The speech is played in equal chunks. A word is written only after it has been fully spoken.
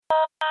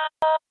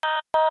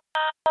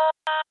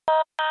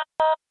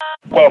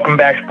Welcome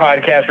back to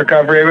Podcast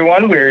Recovery,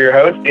 everyone. We're your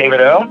hosts, David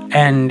O.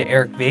 And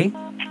Eric V.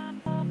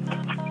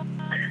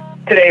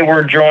 Today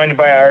we're joined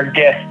by our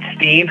guest,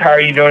 Steve. How are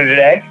you doing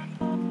today?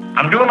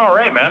 I'm doing all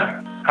right,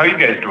 man. How are you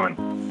guys doing?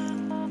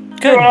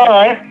 Good. Doing all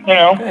right,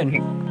 Good.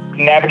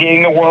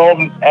 navigating the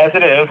world as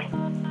it is.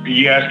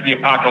 Yes, the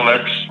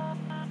apocalypse.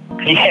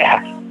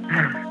 Yeah.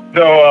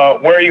 So,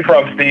 where are you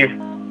from, Steve?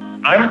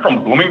 I'm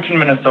from Bloomington,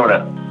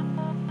 Minnesota.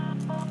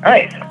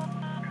 Nice.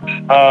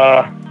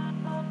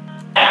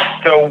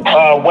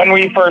 When were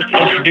you first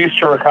introduced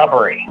to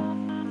recovery?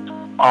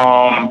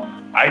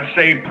 I'd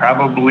say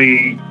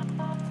probably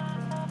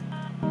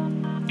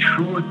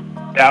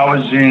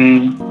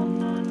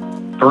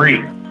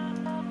 2003.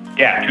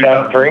 Yeah,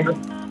 2003?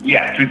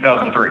 Yeah,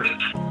 2003.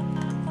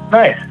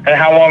 Nice. And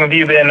how long have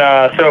you been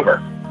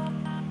sober?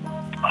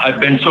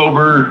 I've been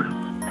sober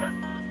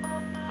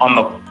on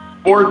the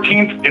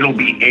 14th. It'll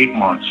be 8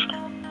 months.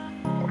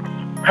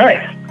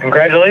 Nice.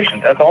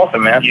 Congratulations. That's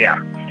awesome, man. Yeah.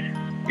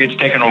 It's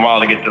taken a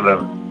while to get to the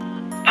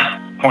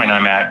point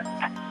I'm at.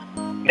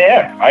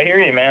 Yeah, I hear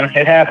you, man.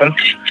 It happens.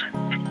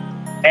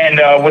 And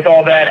with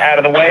all that out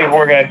of the way,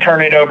 we're going to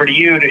turn it over to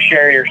you to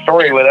share your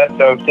story with us,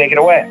 so take it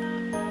away.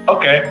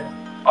 Okay.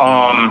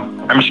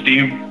 I'm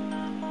Steve.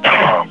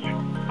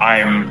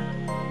 I'm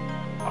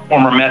a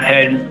former meth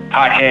head,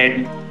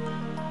 pothead.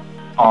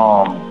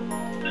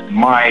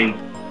 My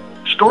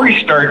story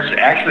starts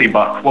actually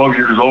about 12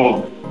 years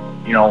old,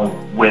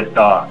 with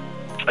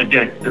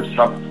addictive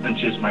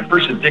substances. My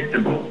first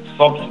addictive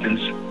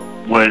substance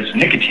was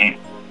nicotine,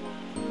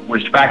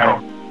 was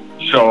tobacco.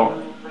 So,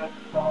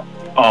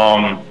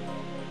 I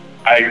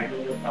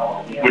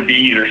would be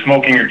either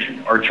smoking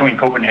or chewing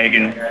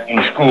Copenhagen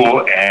in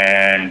school,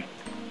 and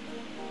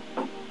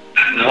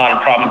there's a lot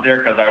of problems there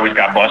because I always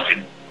got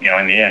busted.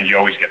 In the end, you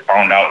always get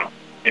found out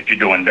if you're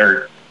doing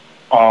dirt.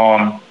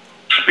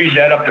 Speed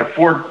that up to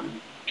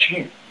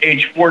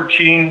age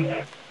 14,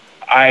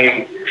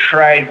 I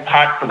tried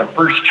pot for the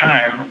first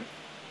time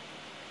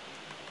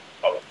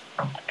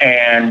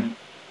and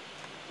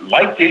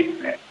liked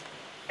it,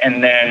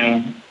 and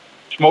then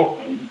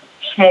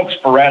smoked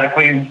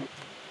sporadically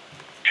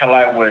till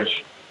I was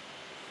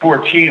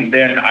 14.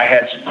 Then I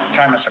had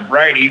time of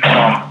sobriety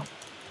from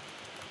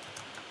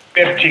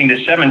 15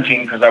 to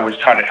 17 because I was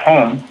taught at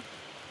home.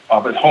 I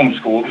was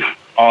homeschooled.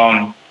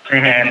 And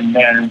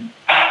then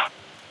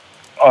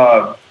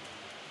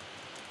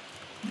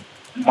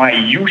my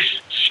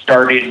use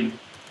started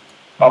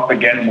up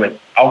again with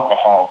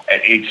alcohol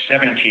at age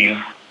 17.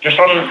 Just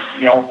on,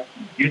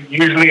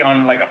 usually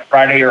on like a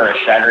Friday or a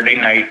Saturday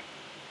night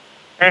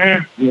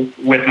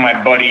with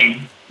my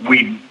buddy.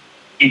 We'd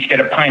each get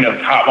a pint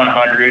of Hot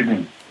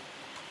 100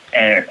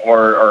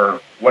 or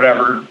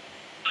whatever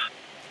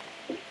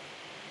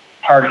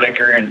hard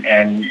liquor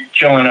and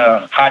chill in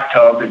a hot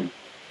tub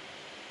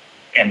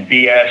and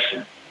BS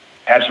and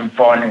have some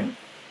fun.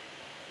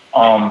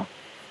 And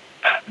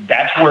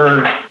that's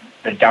where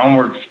the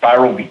downward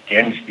spiral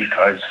begins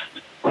because,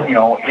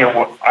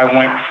 I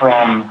went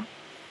from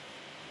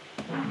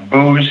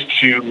booze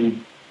to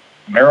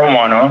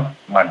marijuana.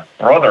 My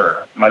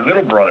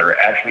little brother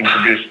actually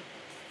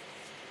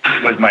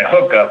was my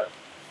hookup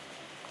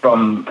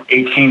from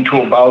 18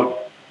 to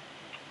about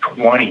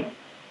 20.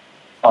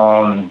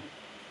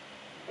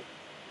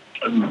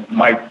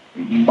 My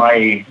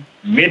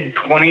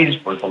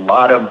mid-20s was a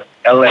lot of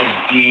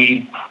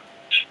LSD,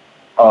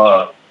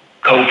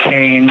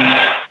 cocaine,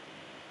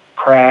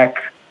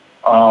 crack,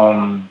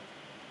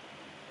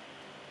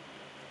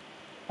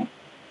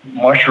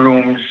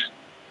 mushrooms,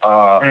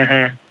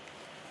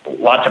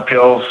 lots of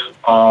pills.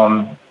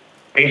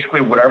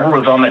 Basically, whatever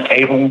was on the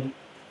table.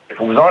 If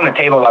it was on the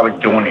table, I was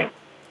doing it.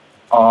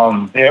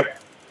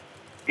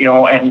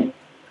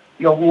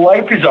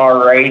 Life is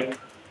all right.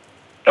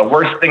 The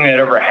worst thing that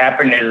ever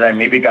happened is I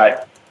maybe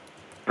got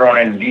thrown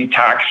in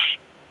detox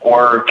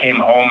or came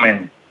home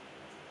and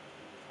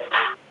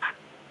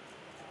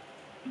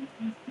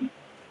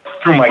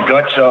threw my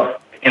guts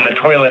up in the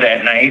toilet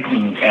at night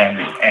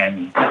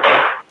and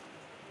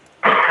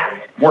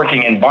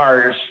working in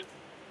bars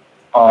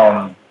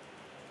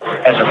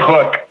as a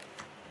cook.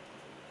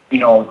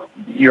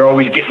 You're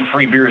always getting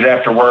free beers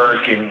after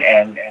work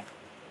and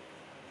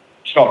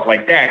stuff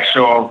like that.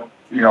 So,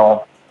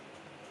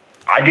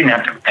 I didn't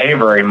have to pay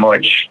very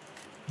much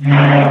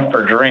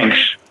for drinks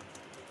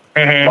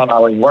while I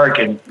was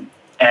working.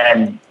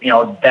 And,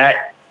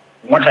 that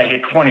once I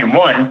hit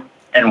 21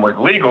 and was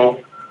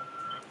legal,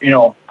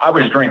 I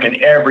was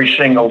drinking every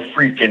single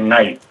freaking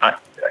night.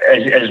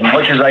 As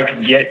much as I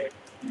could get.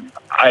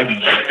 I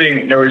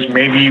think there was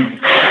maybe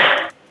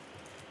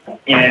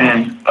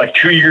in a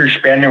 2-year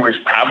span, there was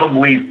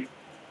probably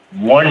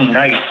one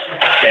night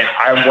that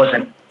I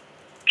wasn't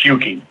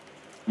puking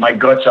my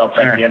guts up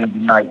at the end of the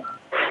night.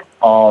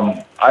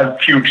 I've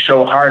puked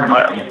so hard,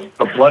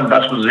 the blood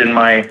vessels in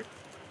my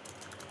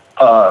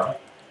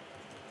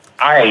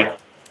eye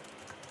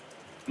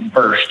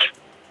burst.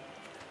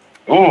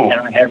 Ooh. And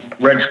I had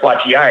red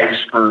splotchy eyes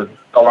for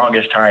the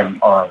longest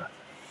time.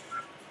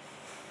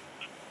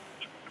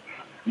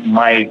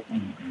 my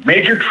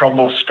major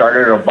trouble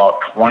started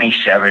about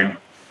 27.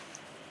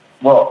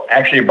 Well,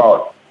 actually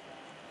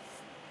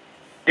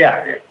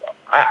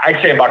I'd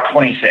say about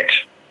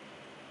 26.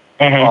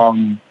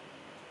 Mm-hmm.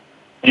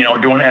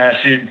 Doing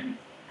acid,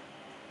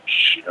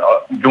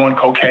 doing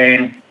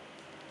cocaine,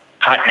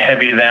 hot and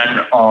heavy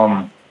then.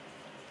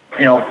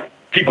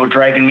 People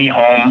dragging me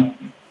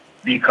home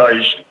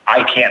because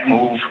I can't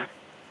move.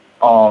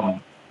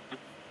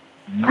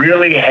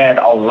 Really had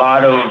a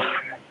lot of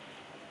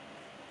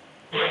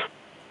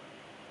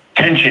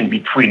tension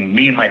between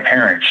me and my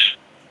parents,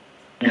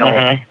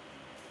 Mm-hmm.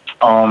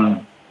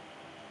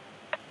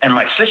 And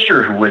my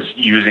sister, who was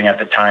using at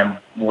the time,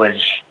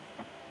 was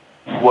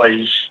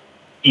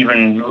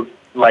even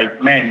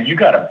like, man, you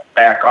got to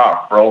back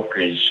off, bro,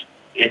 because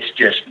it's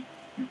just,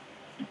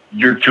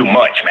 you're too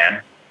much,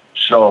 man.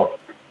 So,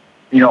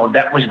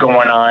 that was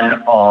going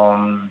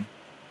on.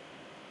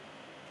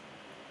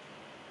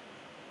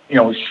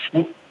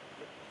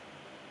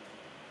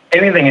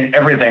 Anything and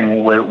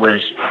everything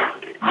was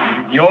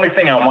the only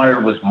thing I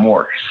wanted was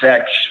more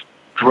sex,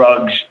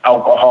 drugs,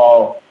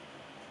 alcohol,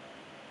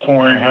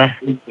 porn.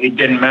 Mm-hmm. It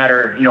didn't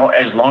matter,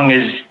 as long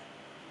as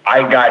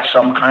I got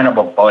some kind of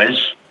a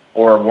buzz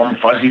or a warm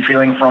fuzzy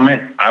feeling from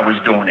it, I was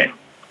doing it.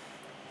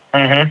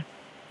 Mm-hmm.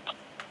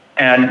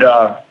 And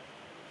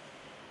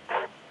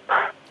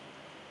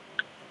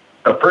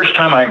the first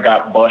time I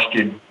got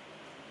busted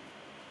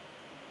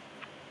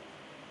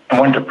and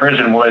went to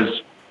prison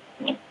was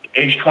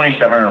age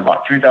 27 in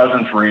about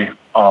 2003.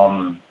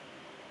 Got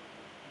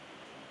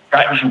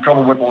in some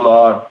trouble with the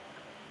law.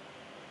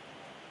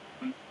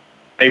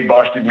 They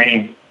busted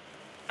me.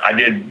 I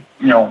did,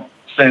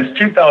 since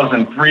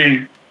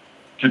 2003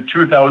 to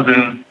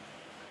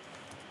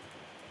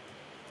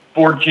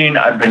 2014,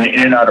 I've been in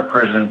and out of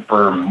prison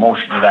for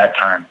most of that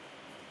time.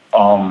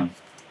 I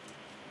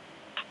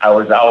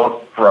was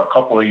out for a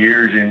couple of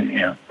years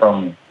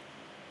from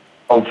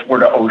 04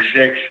 to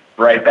 06,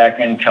 right back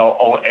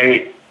until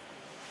 08,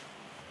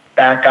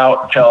 back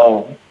out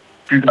till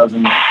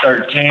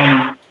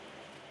 2013,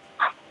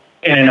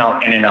 in and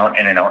out,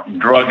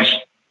 and drugs.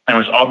 And it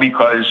was all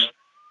because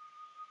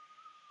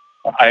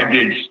I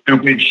did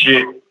stupid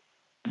shit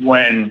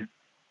when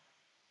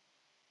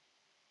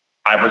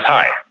I was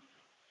high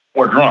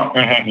or drunk.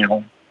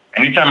 Mm-hmm.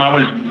 Anytime I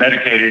was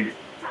medicated,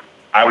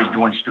 I was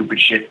doing stupid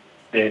shit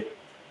that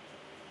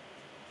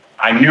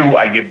I knew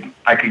I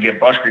could get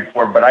busted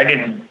for, but I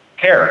didn't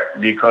care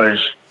because,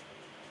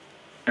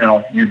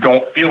 you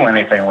don't feel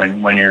anything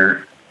when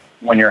you're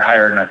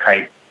higher than a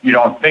kite. You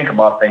don't think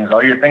about things.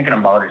 All you're thinking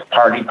about is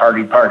party,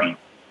 party, party.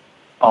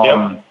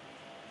 Yep.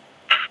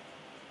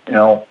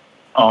 Now,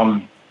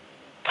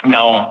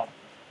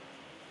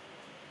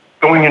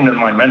 going into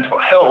my mental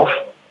health,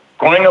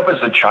 growing up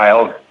as a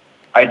child,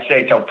 I'd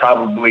say till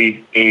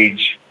probably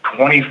age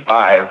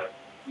 25,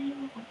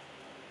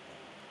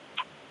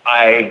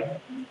 I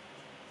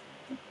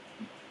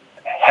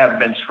have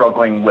been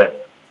struggling with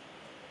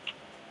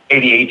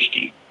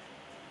ADHD.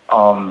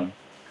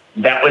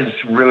 That was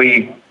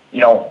really,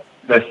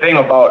 the thing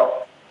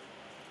about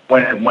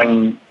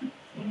when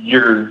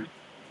you're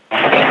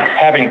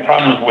having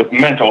problems with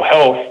mental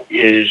health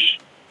is,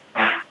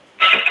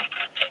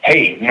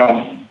 hey,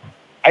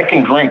 I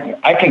can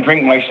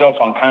drink myself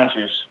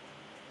unconscious,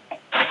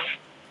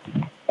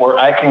 or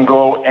I can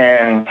go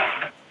and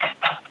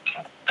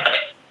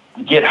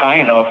get high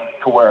enough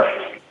to where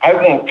I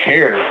won't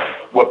care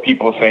what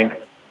people think.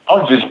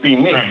 I'll just be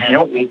me.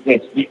 Mm-hmm.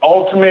 It's the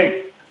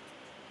ultimate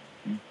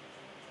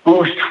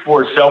boost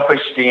for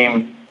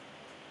self-esteem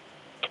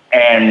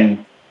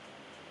and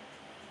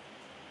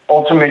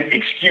ultimate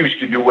excuse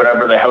to do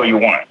whatever the hell you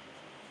want.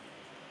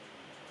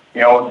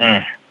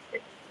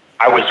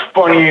 I was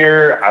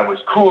funnier. I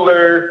was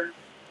cooler.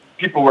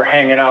 People were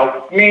hanging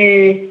out with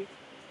me.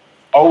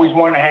 Always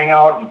wanted to hang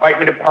out, invite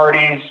me to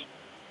parties.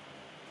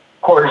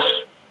 Of course,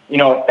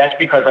 that's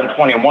because I'm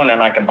 21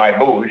 and I can buy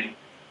booze.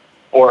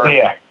 Or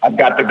I've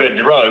got the good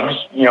drugs,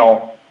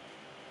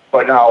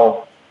 But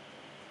now,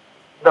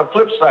 the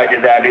flip side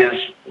of that is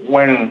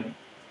when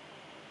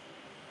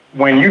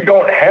you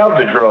don't have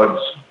the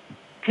drugs,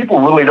 people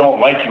really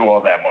don't like you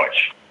all that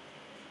much.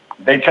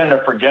 They tend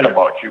to forget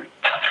about you.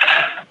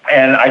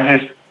 And I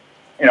just,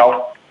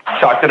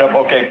 chalked it up.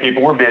 Okay,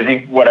 people were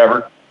busy,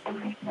 whatever.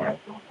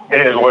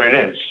 It is what it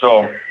is.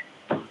 So,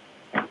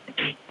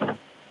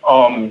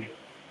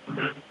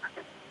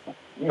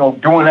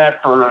 doing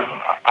that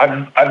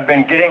I've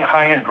been getting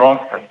high and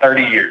drunk for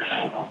 30 years.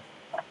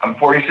 I'm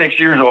 46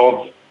 years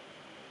old.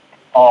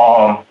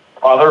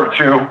 Father of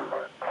two.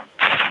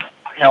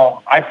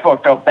 I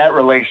fucked up that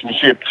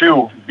relationship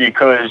too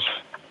because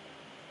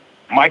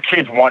my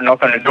kids want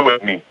nothing to do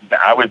with me.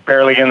 I was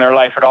barely in their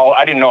life at all.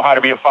 I didn't know how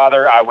to be a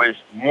father. I was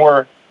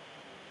more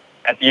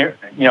at the,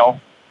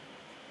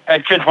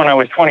 had kids when I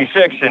was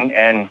 26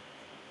 and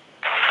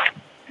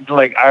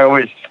like I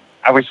was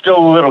still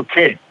a little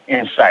kid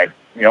inside.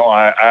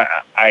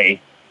 I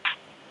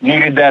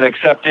needed that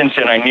acceptance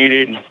and I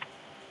needed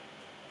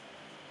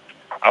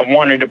I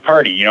wanted to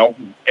party, you know,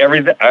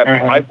 everything.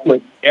 I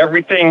put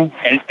everything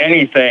and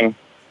anything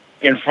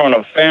in front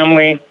of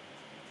family,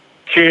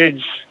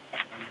 kids,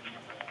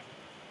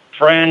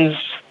 friends.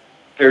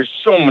 There's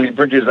so many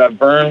bridges I've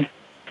burned.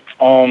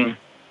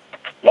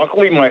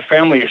 Luckily, my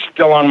family is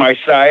still on my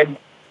side.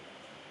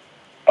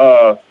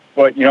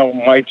 But, you know,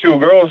 my two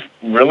girls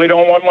really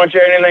don't want much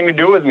of anything to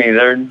do with me.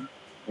 They're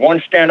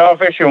one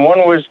standoffish and one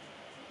was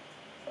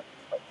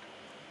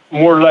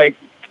more like,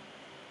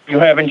 you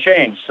haven't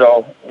changed.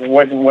 So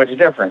what's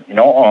different, you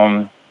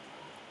know?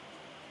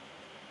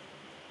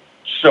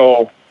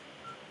 So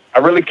I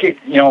really keep,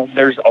 you know,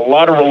 there's a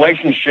lot of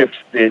relationships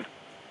that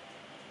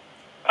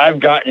I've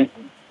gotten.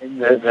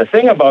 The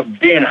thing about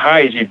being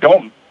high is you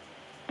don't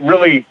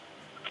really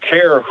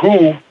care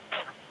who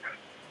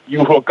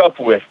you hook up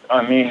with.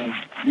 I mean,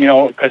 you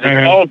know, because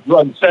it's all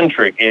drug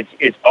centric.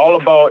 It's all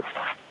about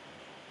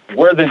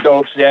where the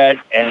dope's at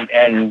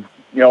and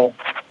you know,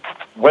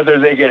 whether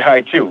they get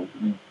high too.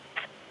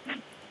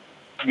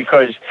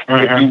 Because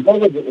if you go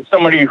with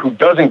somebody who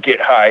doesn't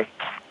get high,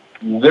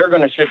 they're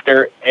going to sit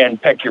there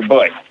and peck your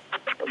butt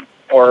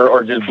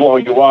or just blow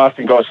you off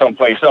and go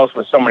someplace else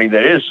with somebody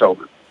that is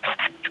sober.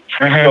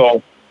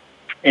 So,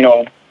 you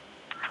know,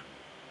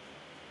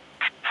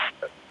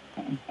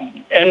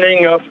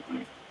 ending up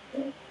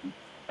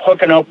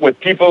hooking up with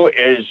people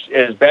as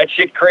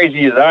batshit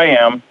crazy as I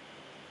am,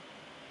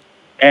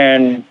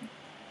 and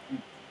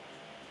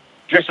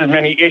just as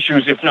many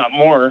issues, if not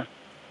more,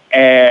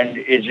 and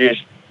it's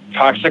just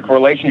toxic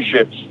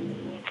relationships,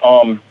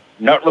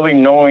 not really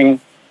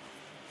knowing,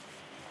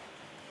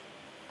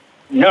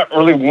 not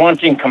really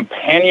wanting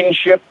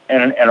companionship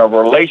and a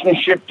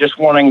relationship, just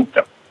wanting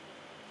to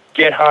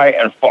get high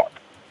and fuck.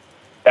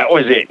 That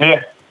was it.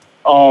 Yeah.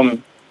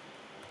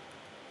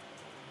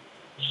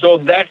 So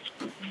that's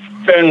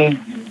been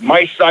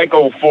my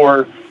cycle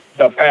for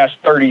the past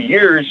 30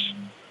 years.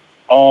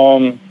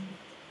 And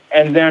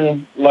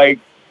then, like,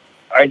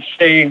 I'd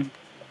say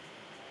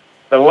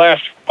the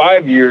last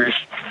 5 years,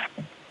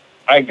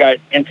 I got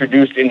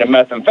introduced into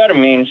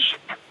methamphetamines,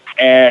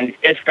 and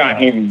it's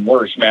gotten even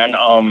worse, man.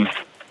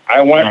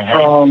 I went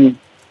from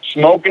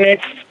smoking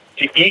it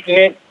to eating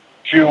it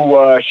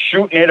to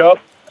shooting it up.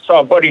 I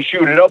saw a buddy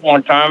shoot it up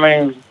one time,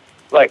 and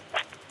he's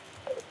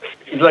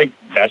like,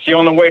 that's the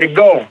only way to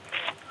go.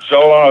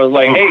 So I was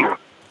like, hey,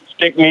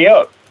 stick me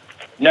up.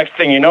 Next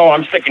thing you know,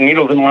 I'm sticking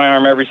needles in my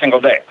arm every single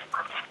day.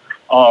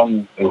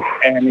 And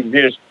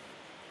just,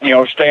 you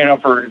know, staying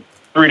up for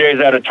 3 days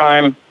at a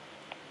time.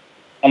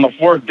 On the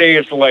fourth day,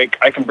 it's like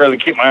I can barely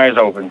keep my eyes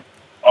open.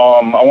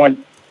 I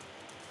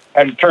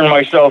had to turn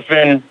myself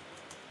in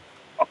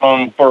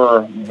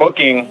for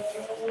booking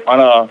on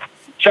a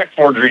check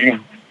forgery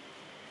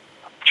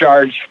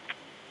charge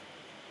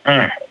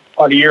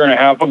about a year and a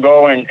half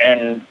ago,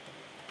 and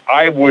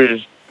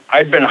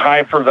I'd been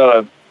high for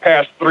the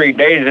past 3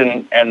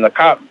 days, and the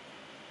cop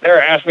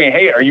there asked me,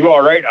 hey, are you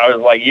all right? I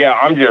was like, yeah,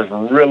 I'm just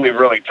really,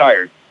 really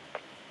tired.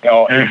 You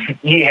know,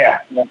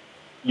 Yeah.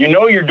 You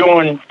know you're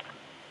doing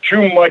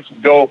too much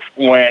dope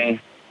when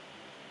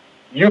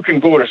you can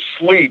go to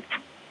sleep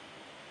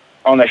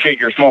on the shit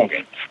you're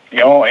smoking. You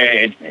know,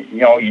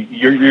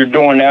 you're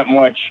doing that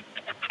much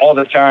all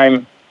the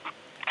time.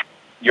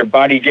 Your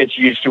body gets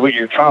used to it.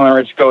 Your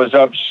tolerance goes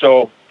up.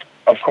 So,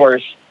 of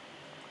course,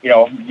 you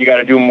know, you got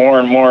to do more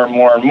and more and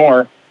more and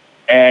more.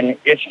 And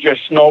it's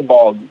just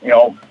snowballed. You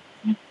know,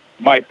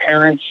 my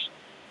parents,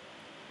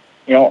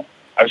 you know,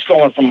 I've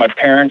stolen from my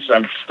parents.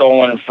 I've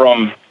stolen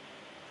from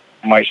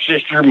my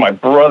sister, my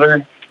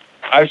brother.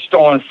 I've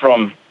stolen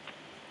from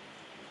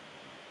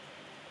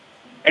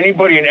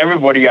anybody and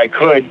everybody I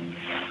could.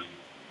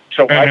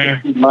 So I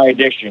could feed my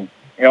addiction.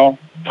 You know,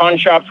 pawn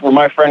shops were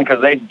my friend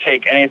because they'd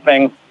take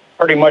anything,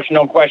 pretty much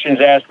no questions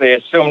asked. They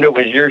assumed it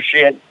was your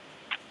shit.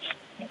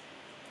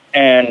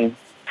 And,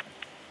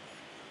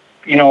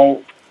 you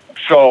know,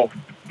 so,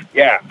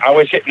 yeah, I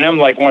was hitting them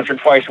like once or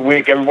twice a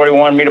week. Everybody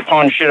wanted me to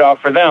pawn shit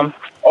off for them.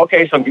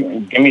 Okay, so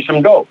give me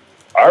some dope.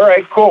 All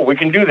right, cool, we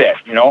can do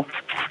that, you know.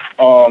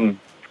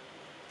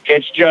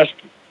 It's just,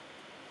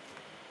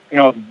 you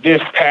know,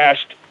 this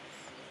past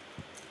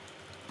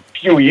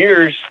few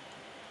years,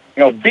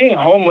 you know, being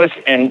homeless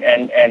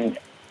and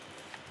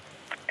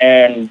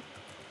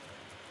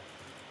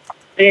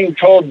being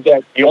told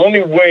that the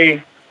only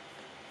way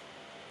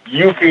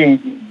you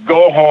can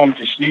go home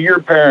to see your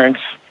parents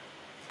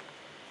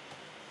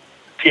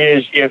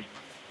is if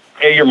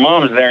A, your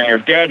mom's there and your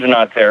dad's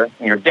not there,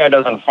 and your dad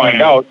doesn't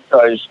find out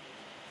because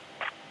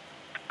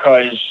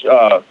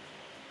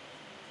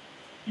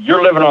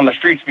you're living on the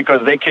streets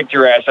because they kicked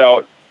your ass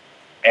out,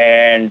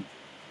 and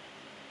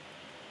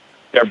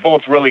they're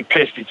both really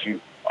pissed at you.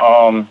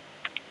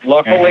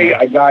 Luckily,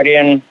 I got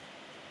in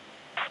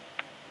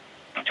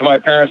to my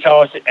parents'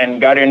 house and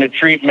got into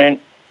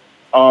treatment.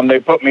 I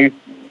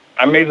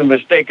made the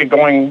mistake of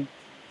going.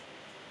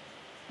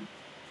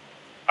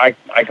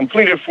 I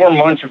completed 4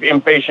 months of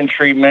inpatient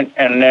treatment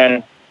and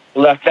then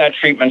left that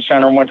treatment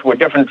center, went to a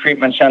different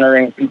treatment center,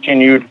 and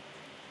continued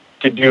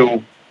to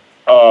do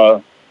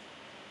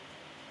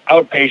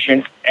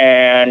outpatient.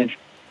 And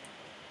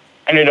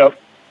ended up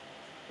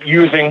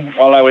using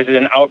while I was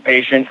an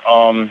outpatient.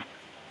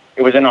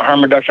 It was in a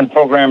harm reduction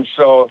program,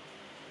 so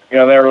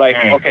they're like,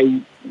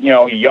 okay, you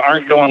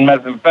aren't doing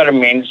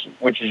methamphetamines,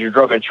 which is your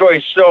drug of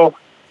choice, so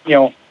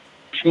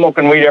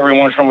smoking weed every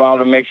once in a while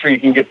to make sure you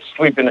can get to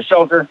sleep in the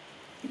shelter.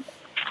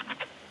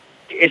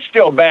 It's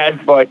still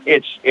bad, but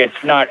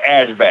it's not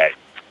as bad.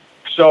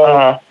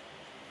 So,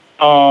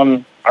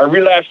 I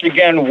relapsed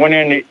again.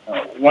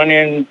 Went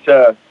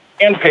into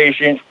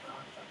inpatient,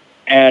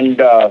 and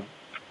the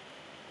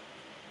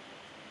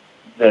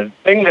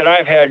thing that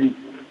I've had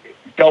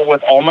dealt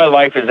with all my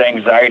life is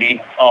anxiety.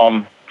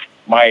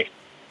 My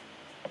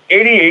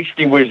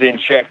ADHD was in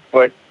check,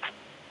 but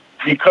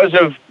because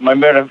of my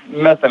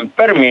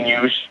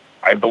methamphetamine use,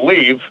 I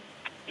believe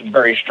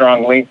very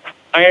strongly,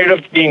 I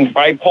ended up being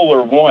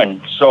bipolar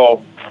 1.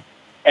 So,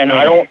 and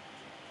I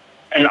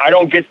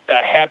don't get the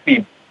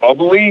happy,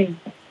 bubbly,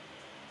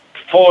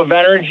 full of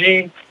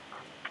energy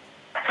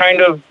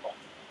kind of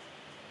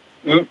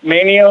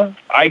mania.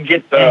 I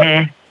get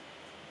the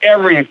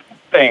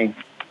everything,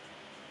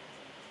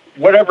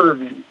 whatever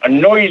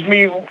annoys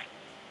me,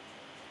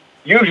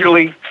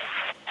 usually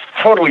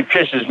totally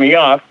pisses me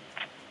off,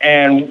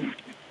 and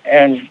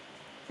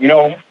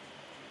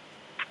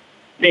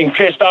being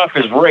pissed off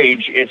is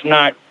rage. It's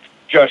not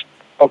just,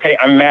 okay,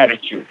 I'm mad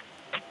at you,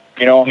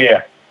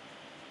 Yeah.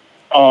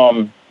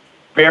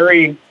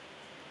 Very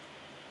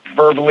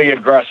verbally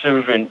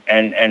aggressive,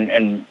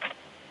 and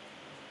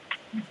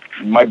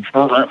my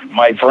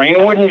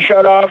brain wouldn't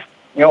shut off.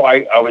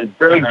 I was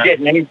barely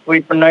getting any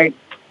sleep at night.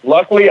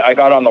 Luckily, I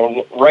got on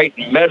the right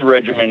med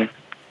regimen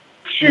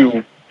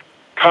to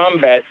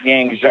combat the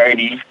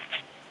anxiety.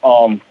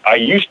 I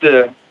used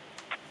to,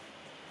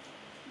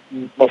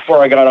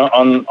 before I got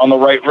on the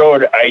right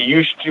road, I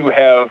used to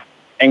have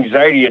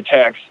anxiety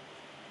attacks,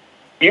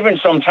 even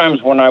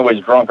sometimes when I was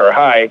drunk or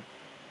high,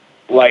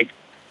 like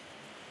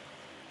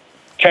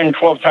 10,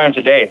 12 times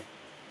a day.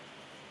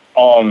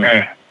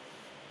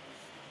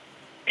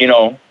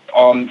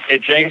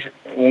 It's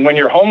when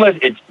you're homeless,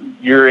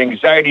 your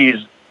anxiety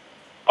is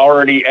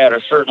already at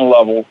a certain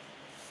level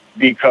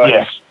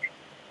because,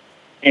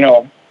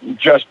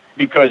 just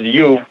because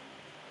you're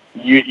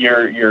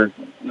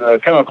the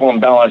chemical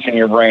imbalance in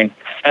your brain,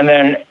 and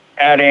then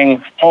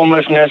adding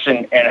homelessness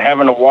and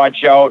having to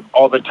watch out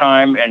all the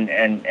time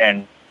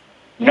and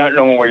not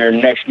knowing where your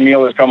next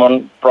meal is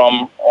coming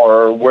from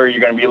or where you're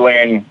going to be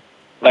laying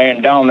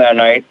down that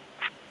night,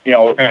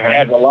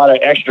 adds a lot of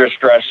extra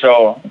stress.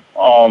 So,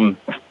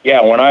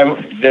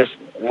 this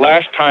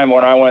last time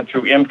when I went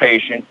through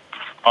inpatient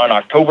on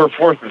October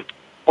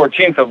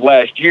 14th of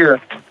last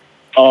year,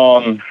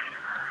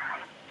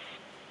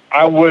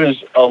 I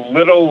was a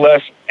little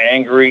less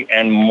angry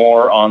and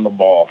more on the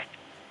ball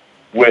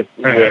with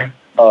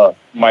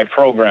my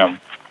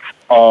program.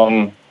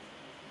 The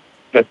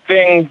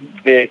thing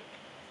that,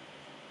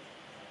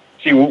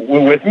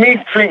 with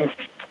me,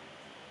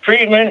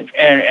 treatment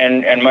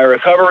and my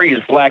recovery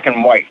is black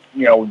and white.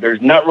 There's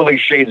not really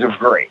shades of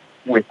gray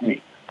with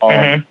me.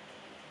 The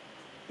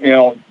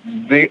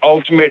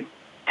ultimate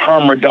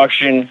harm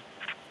reduction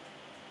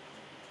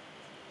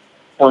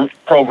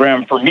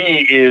program for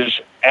me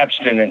is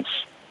abstinence.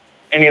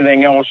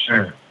 Anything else,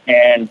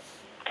 and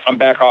I'm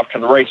back off to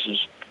the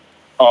races.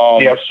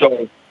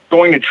 So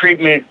going to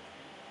treatment,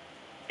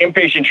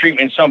 inpatient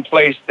treatment,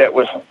 someplace that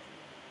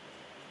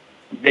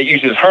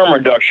uses harm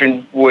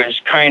reduction was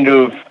kind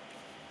of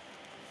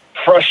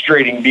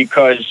frustrating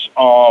because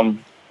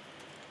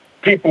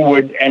people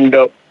would end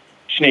up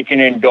sneaking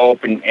in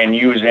dope and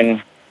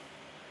using,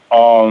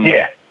 or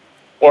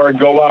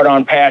go out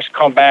on pass,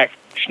 come back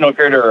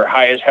snookered or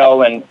high as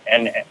hell, and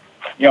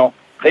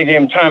they gave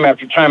them time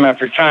after time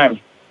after time.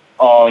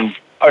 I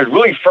was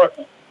really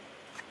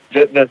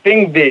the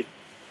thing that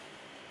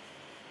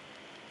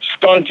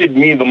stunted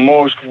me the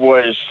most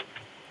was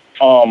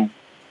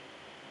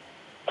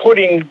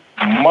putting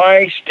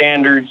my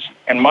standards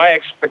and my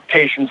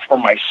expectations for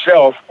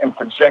myself and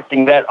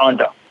projecting that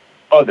onto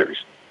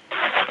others.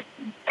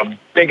 A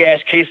big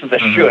ass case of the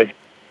should.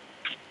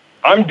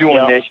 I'm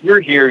doing this. You're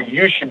here.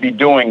 You should be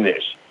doing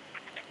this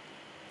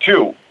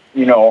too.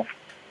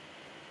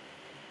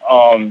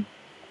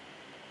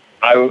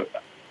 I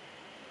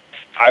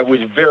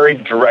was very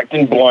direct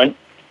and blunt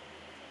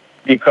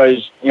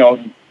because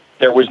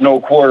there was no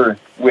quarter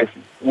with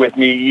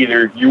me.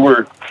 Either you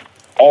were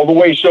all the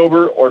way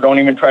sober, or don't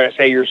even try to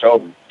say you're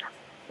sober.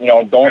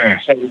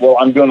 Don't say, well,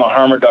 I'm doing the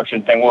harm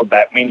reduction thing. Well,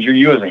 that means you're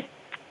using.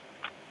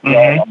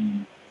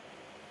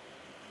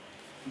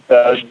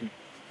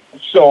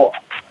 So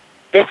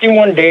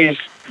 51 days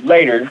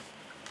later,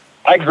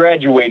 I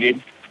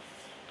graduated,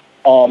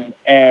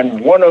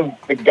 and one of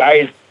the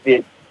guys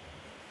that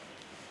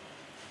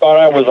thought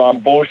I was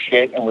on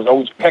bullshit and was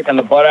always picking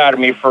the butt out of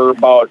me for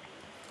about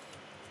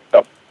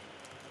the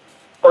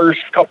first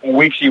couple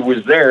weeks he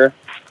was there,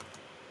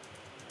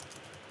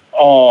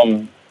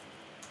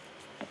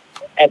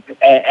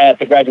 at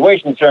the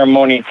graduation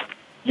ceremony,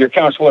 your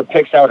counselor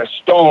picks out a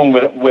stone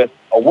with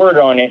a word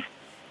on it,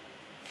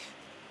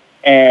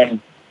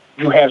 and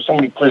you have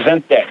somebody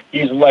present that.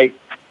 He's like,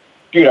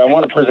 dude, I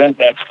want to present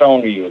that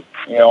stone to you,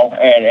 you know,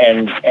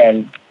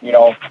 and you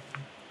know,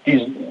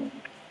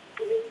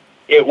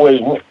 it was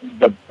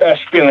the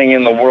best feeling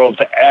in the world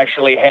to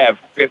actually have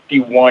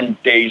 51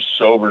 days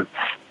sober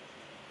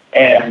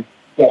and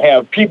to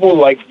have people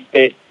like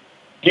that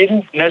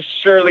didn't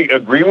necessarily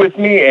agree with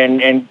me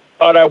and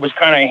thought I was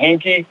kind of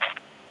hanky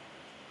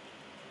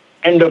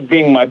end up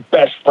being my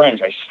best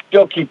friends. I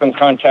still keep in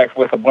contact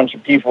with a bunch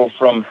of people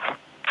from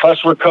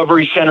Plus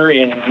Recovery Center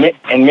in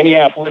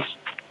Minneapolis,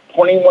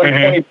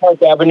 2120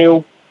 Park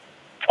Avenue.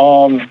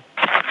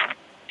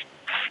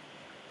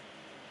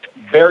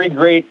 Very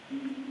great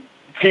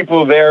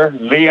people there.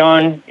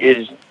 Leon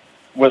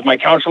was my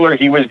counselor.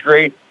 He was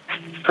great.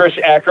 Chris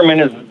Ackerman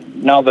is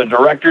now the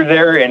director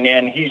there,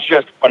 and he's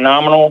just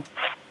phenomenal.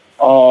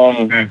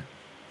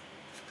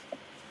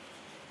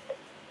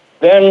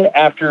 Then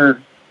after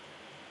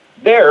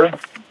there,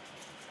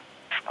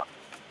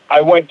 I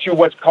went to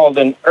what's called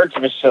an IRTS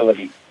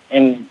facility,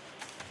 and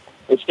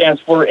it stands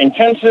for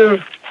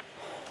Intensive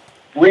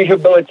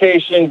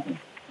Rehabilitation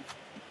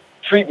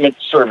Treatment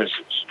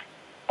Services.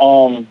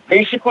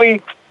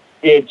 Basically,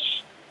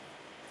 it's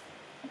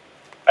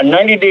a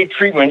 90-day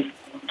treatment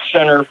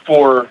center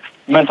for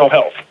mental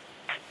health,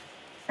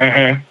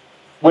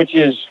 which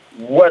is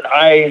what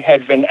I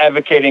had been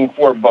advocating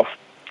for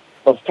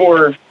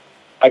before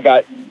I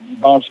got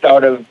bounced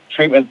out of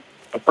treatment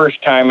the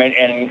first time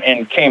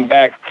and came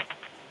back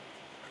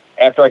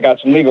after I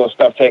got some legal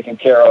stuff taken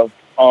care of.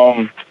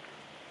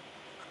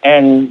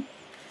 And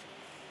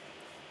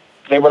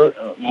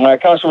my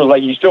counselor was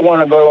like, you still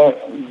want to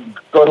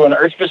go to an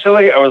IRTS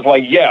facility? I was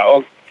like,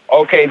 yeah,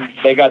 okay.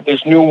 They got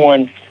this new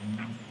one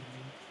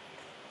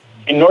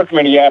in North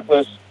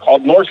Minneapolis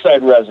called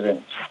Northside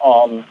Residence.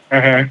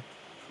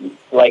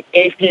 Like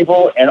 8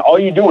 people, and all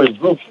you do is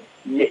groups.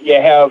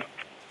 You have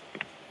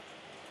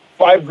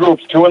 5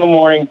 groups, 2 in the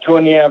morning, 2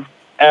 in the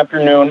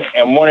afternoon,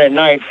 and 1 at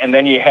night, and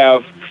then you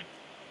have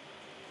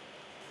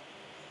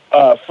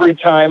free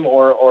time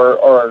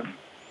or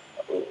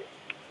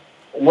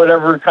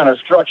whatever kind of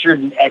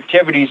structured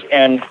activities,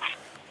 and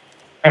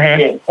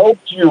it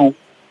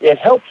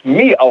helped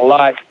me a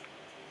lot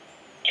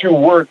to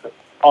work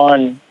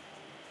on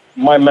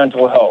my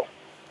mental health.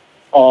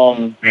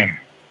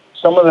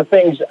 Some of the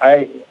things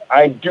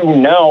I do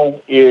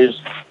now is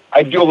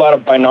I do a lot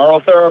of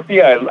binaural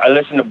therapy.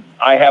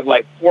 I have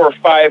like 4 or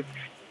 5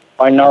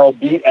 binaural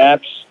beat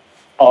apps.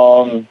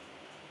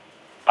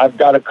 I've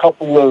got a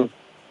couple of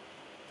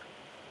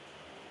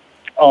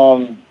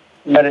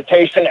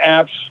meditation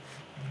apps.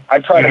 I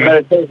try to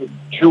meditate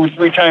 2 or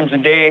 3 times a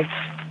day.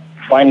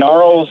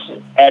 Binaurals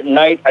at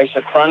night,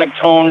 isochronic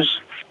tones.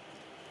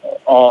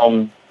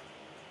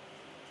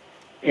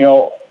 You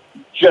know,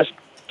 just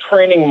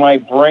training my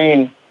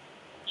brain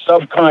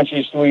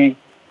subconsciously,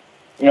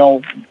 you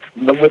know,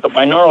 with the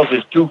binaurals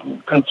is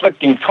 2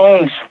 conflicting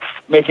tones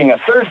making a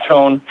 3rd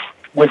tone,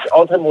 which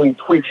ultimately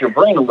tweaks your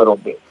brain a little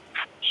bit.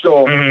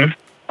 So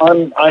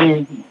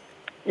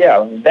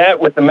that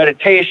with the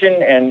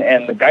meditation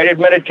and the guided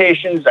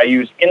meditations, I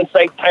use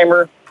Insight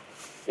Timer.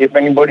 If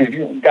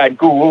anybody's got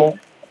Google,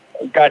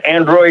 got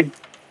Android,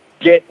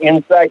 get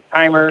Insight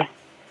Timer.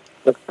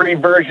 The free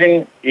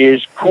version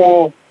is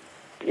cool.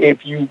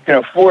 If you can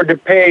afford to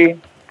pay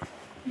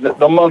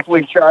the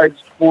monthly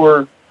charge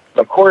for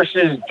the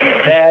courses, do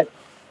that.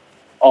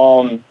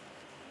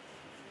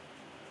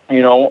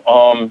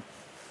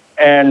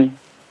 And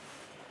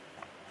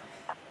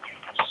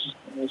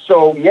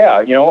so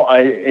yeah, you know,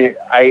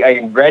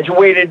 I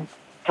graduated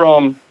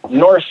from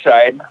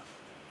Northside,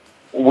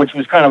 which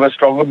was kind of a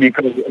struggle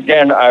because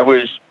again I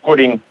was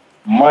putting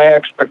my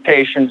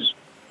expectations,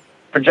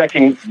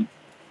 projecting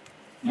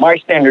my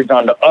standards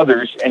onto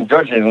others and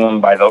judging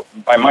them by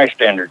my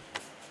standards,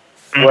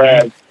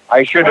 whereas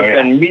I should have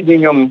been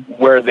meeting them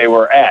where they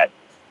were at.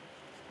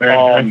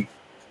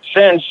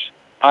 Since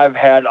I've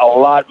had a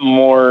lot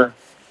more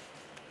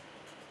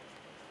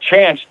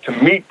chance to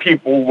meet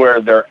people where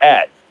they're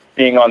at,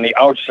 being on the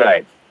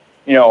outside,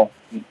 you know,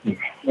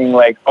 being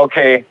like,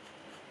 okay,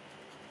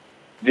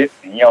 this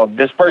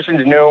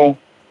person's new,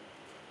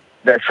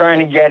 they're trying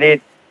to get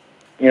it.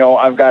 You know,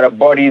 I've got a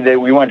buddy that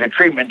we went to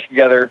treatment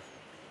together,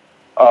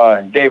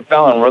 Dave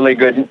Fallon, really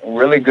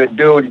good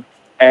dude.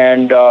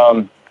 And,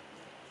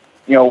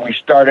 you know, we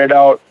started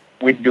out,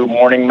 we'd do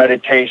morning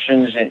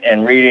meditations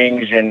and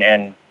readings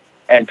and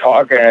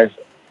talk. And,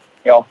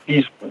 you know,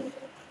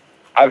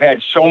 I've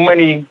had so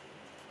many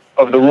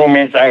of the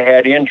roommates I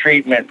had in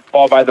treatment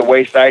fall by the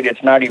wayside.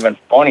 It's not even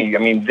funny. I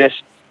mean,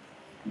 this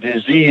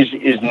disease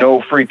is no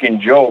freaking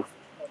joke.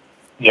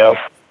 Yep.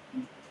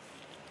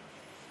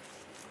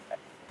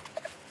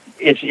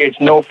 It's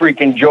no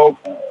freaking joke.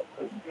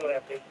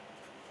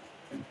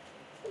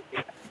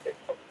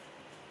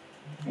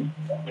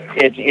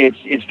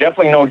 It's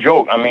definitely no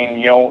joke. I mean,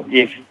 you know,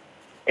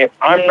 if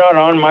I'm not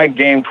on my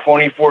game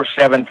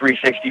 24/7,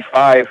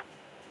 365,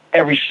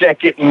 every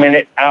second,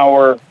 minute,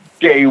 hour,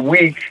 day,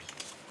 week,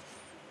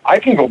 I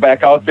can go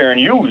back out there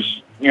and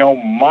use. You know,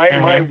 my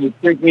mind was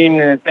thinking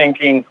and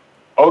thinking,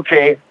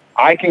 okay,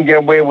 I can get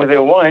away with it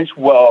once,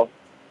 well,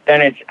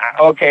 then it's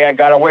okay. I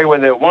got away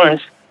with it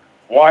once.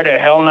 Why the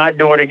hell not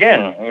do it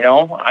again?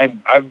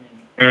 I've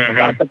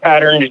got the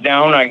patterns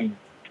down.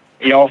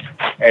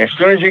 As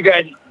soon as you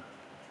got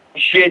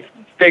shit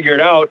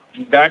figured out,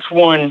 that's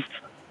when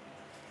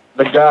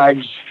the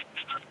guys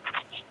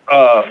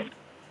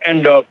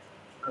end up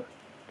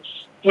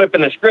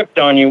flipping the script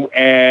on you,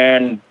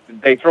 and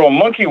they throw a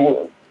monkey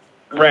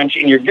wrench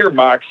in your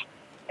gearbox,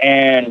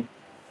 and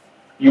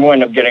you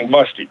end up getting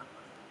busted.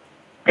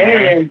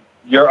 Anyway,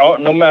 you're out.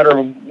 No matter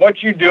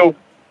what you do,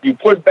 you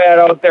put bad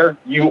out there,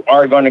 you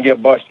are going to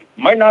get busted.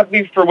 Might not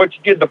be for what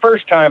you did the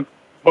first time,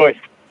 but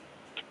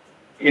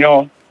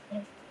you'll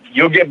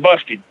get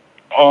busted.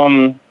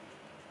 Going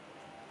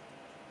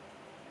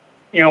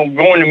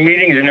to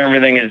meetings and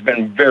everything has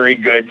been very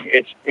good.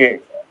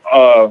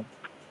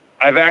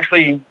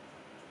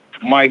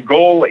 My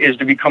goal is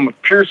to become a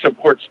peer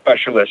support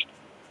specialist.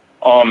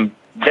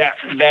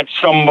 That's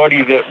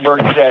somebody that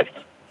works at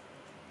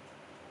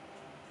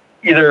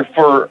either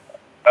for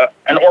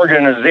an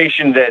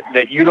organization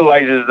that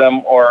utilizes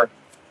them, or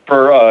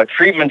for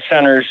treatment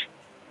centers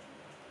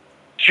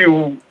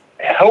to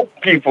help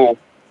people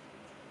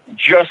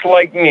just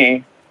like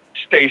me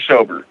stay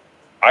sober.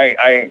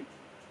 I'm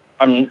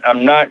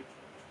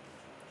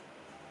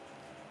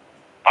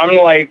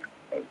like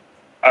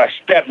a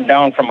step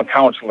down from a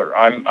counselor.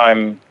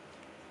 I'm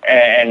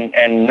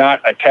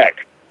not a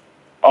tech.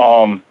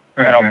 And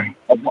I'm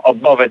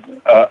above it,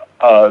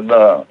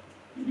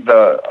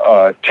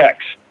 the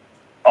techs.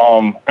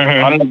 I'm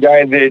the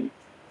guy that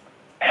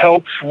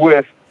helps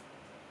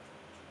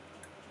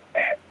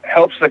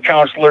the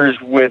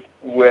counselors with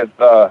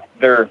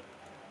their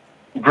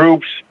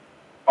groups.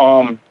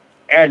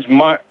 Add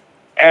my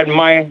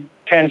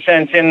 10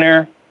 cents in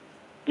there,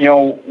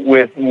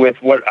 with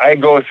what I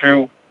go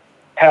through.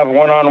 Have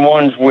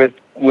one-on-ones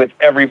with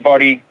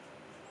everybody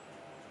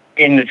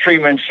in the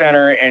treatment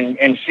center,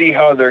 and see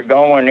how they're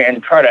going,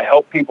 and try to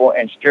help people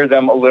and steer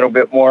them a little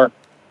bit more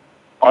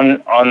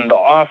on the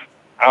off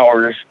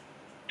hours,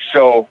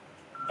 so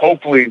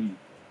hopefully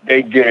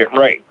they get it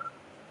right.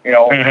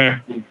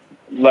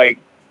 Like,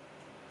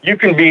 you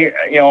can be,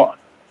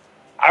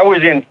 I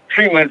was in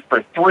treatment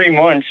for 3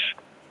 months,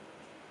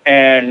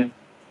 and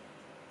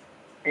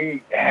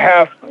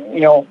after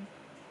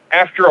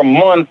a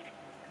month,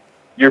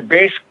 you're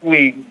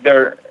basically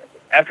there.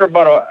 After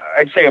about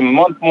I'd say a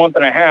month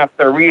and a half,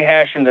 they're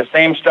rehashing the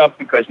same stuff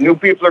because new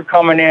people are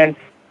coming in,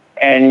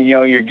 and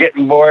you're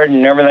getting bored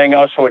and everything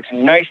else. So it's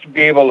nice to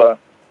be able to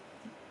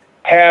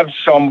have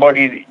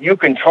somebody that you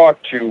can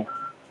talk to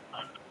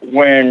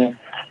when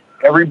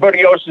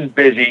everybody else is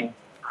busy,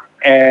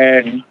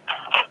 and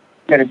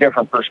get a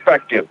different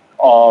perspective.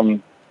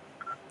 I'm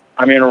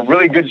in a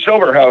really good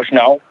sober house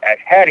now at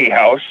Hattie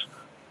House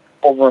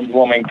over in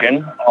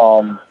Bloomington.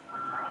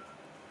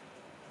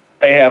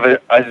 They have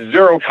a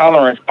zero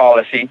tolerance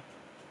policy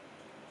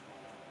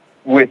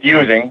with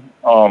using.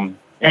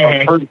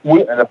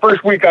 The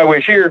first week I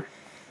was here,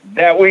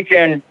 that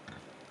weekend,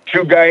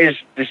 2 guys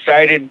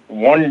decided.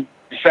 One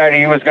decided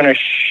he was going to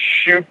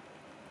shoot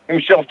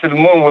himself to the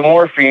moon with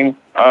morphine.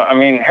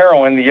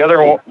 Heroin. The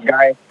other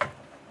guy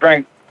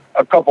drank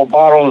a couple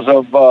bottles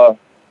of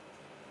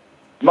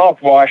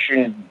mouthwash,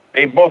 and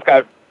they both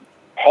got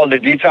hauled to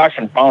detox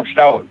and bounced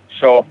out.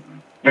 So,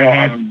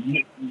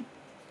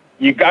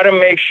 you got to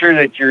make sure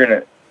that you're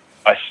in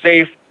a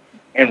safe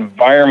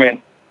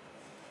environment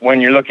when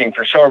you're looking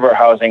for sober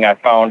housing, I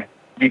found,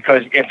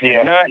 because if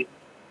you're not,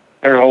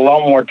 there's a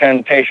lot more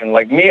temptation.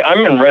 Like me,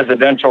 I'm in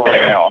residential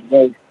right now.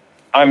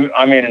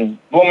 I'm in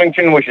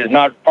Bloomington, which is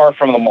not far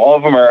from the Mall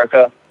of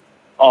America.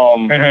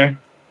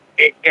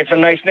 It's a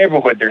nice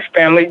neighborhood. There's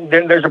family.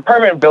 There's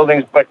apartment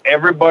buildings, but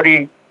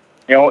everybody,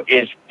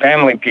 is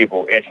family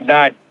people. It's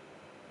not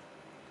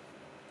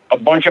a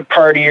bunch of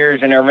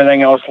partiers and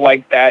everything else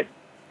like that.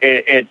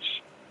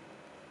 It's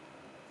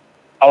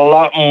a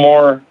lot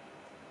more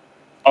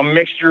a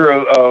mixture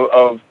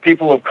of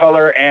people of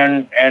color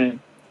and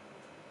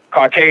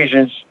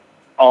Caucasians,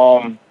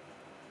 and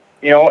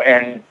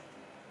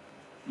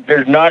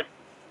there's not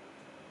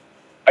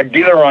a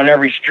dealer on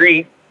every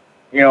street.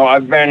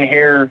 I've been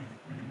here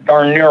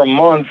darn near a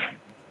month,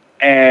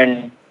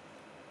 and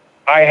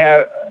I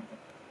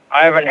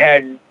haven't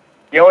had,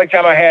 the only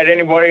time I had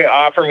anybody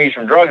offer me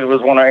some drugs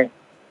was when I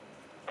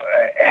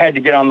had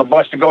to get on the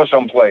bus to go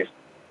someplace.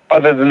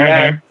 Other than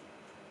that,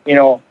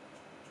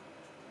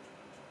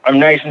 I'm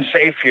nice and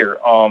safe here.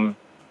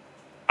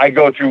 I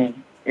go through,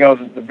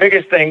 the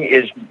biggest thing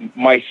is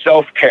my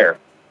self-care,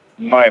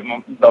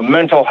 the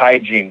mental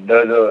hygiene,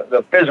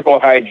 the physical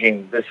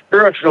hygiene, the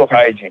spiritual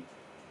hygiene.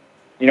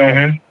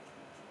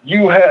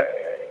 You have,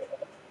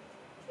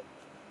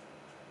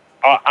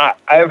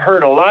 I've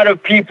heard a lot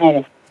of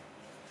people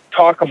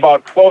talk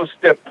about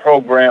 12-step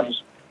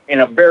programs in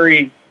a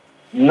very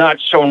not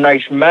so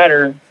nice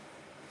manner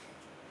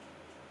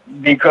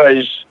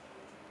because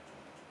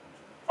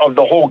of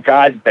the whole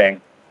God thing.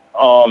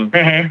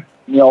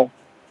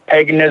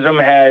 Paganism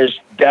has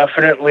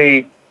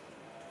definitely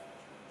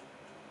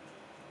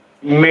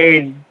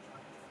made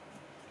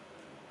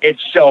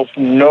itself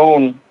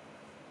known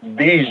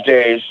these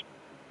days.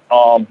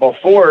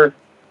 Before,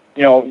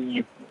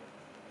 if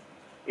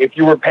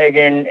you were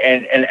pagan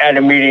and at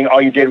a meeting,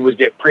 all you did was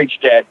get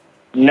preached at.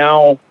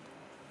 Now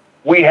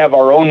we have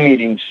our own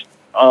meetings.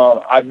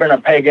 I've been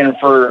a pagan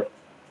for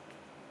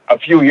a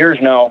few years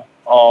now.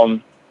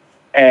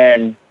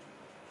 And,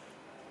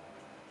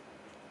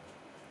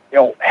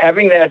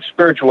 having that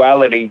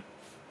spirituality,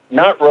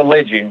 not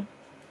religion,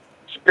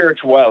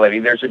 spirituality,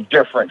 there's a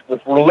difference.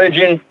 With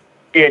religion,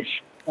 it's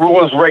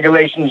rules,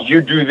 regulations,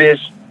 you do this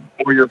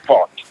or you're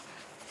fucked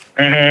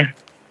in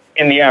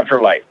the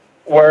afterlife.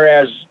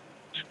 Whereas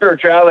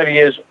spirituality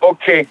is,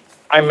 okay,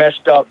 I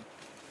messed up.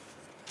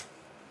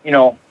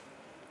 I'm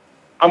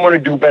going to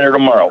do better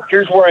tomorrow.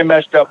 Here's where I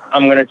messed up.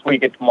 I'm going to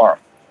tweak it tomorrow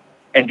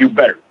and do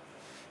better,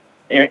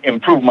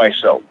 improve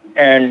myself.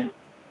 And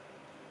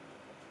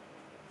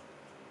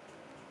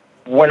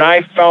when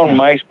I found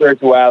my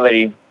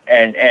spirituality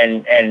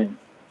and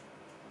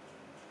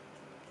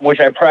which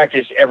I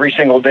practice every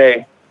single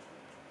day,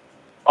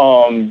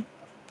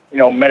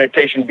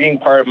 meditation being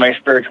part of my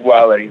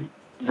spirituality,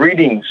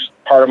 readings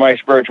part of my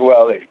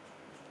spirituality.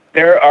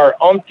 There are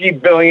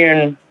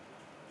billion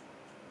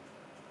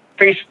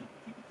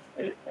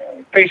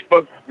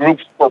Facebook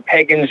groups for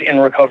pagans in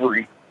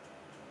recovery.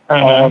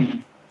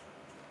 I've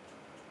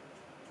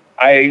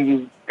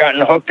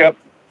gotten hooked up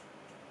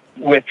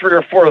with 3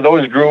 or 4 of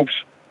those groups.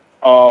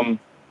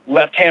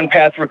 Left Hand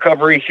Path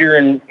Recovery here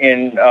in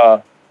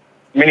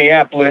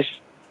Minneapolis,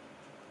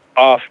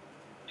 off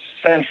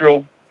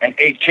Central and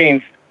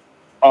 18th.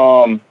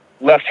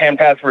 Left Hand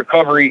Path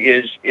Recovery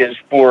is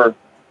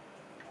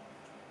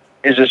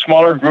a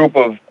smaller group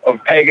of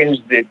pagans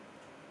that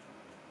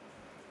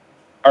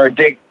are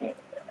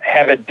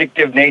have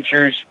addictive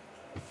natures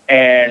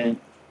and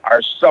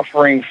are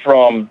suffering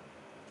from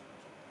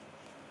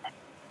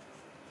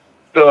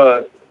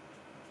the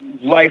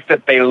life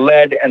that they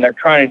led, and they're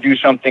trying to do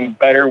something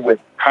better with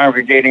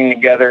congregating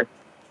together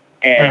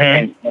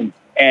and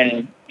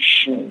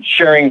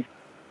sharing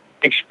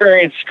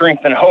experience,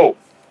 strength, and hope.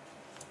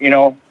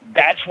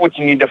 That's what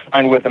you need to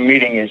find with a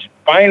meeting, is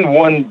find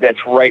one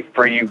that's right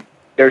for you.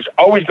 There's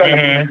always going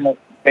to be,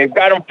 they've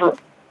got them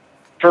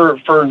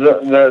for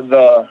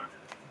the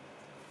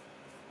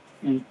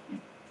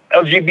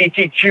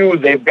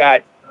LGBTQ, they've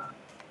got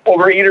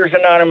Overeaters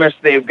Anonymous,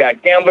 they've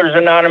got Gamblers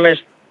Anonymous,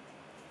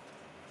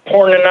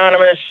 Porn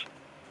Anonymous.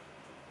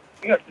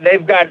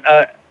 They've got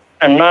an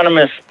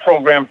anonymous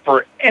program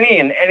for any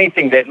and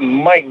anything that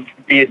might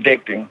be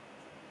addicting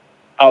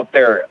out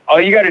there. All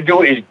you got to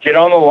do is get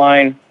on the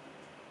line.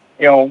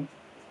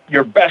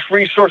 Your best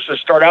resource to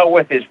start out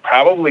with is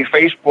probably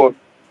Facebook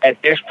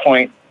at this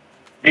point,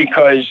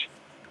 because,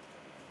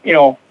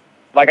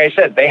 like I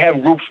said, they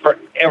have groups for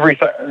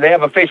everything. They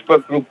have a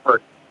Facebook group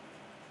for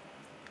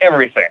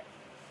everything.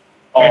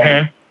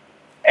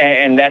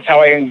 And that's how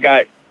I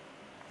got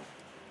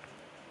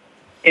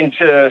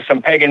into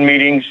some pagan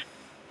meetings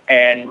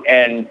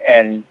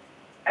and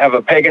have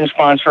a pagan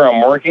sponsor.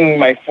 I'm working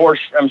my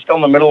I'm still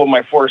in the middle of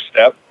my 4th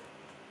step.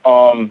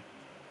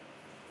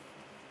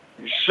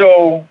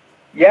 So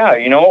yeah,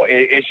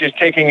 it's just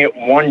taking it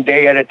one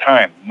day at a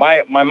time.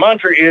 My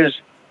mantra is,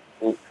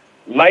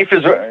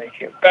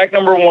 fact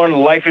number 1,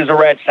 life is a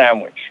rat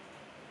sandwich.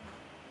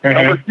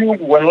 Number 2,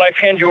 when life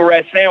hands you a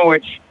rat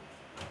sandwich,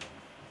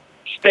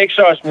 steak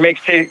sauce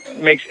makes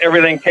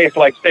everything taste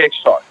like steak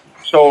sauce.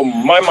 So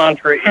my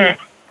mantra is,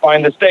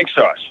 find the steak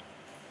sauce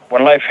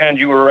when life hands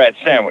you a rat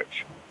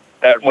sandwich.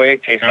 That way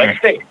it tastes like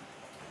steak.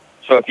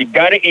 So if you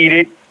got to eat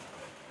it,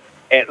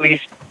 at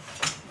least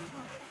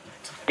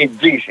it's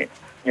decent,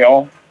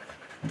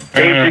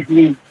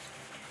 Basically,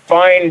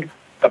 find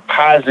the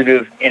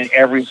positive in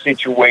every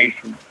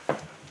situation.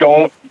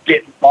 Don't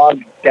get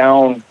bogged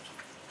down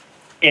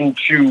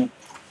into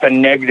the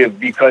negative,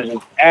 because as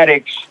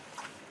addicts,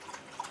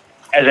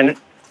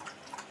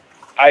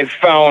 I've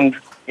found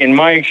in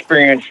my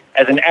experience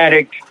as an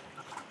addict,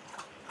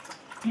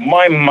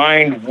 my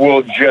mind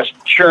will just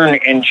churn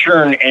and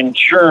churn and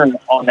churn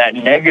on that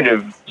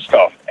negative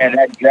stuff, and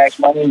that jacks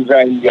my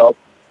anxiety up,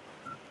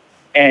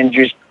 and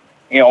just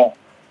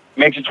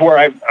makes it to where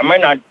I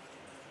might not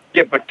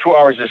get but 2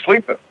 hours of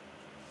sleep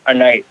a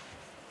night.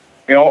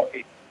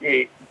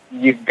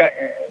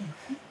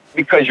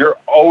 Because you're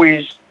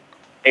always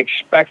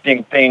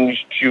expecting things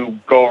to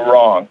go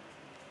wrong.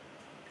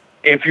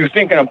 If you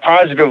think in a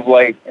positive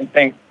light and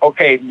think,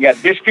 okay, yeah,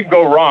 this could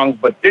go wrong,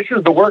 but this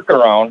is the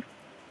workaround,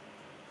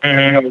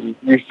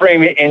 you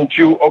frame it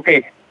into,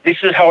 okay, this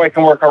is how I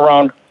can work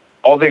around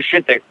all this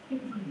shit that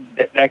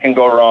can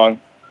go wrong,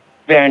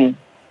 then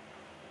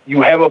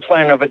you have a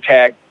plan of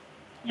attack.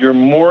 You're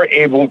more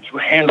able to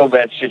handle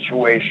that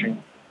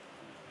situation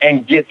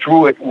and get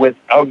through it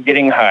without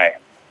getting high.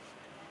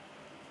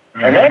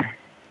 And that,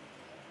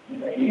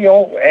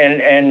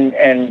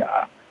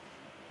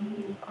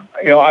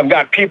 I've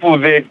got people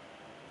that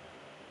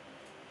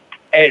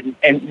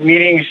at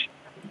meetings,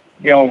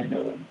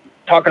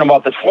 talking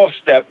about the 12th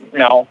step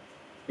now,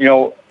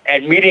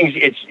 at meetings,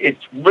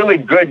 it's really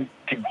good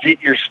to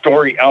get your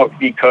story out,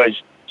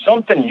 because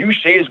something you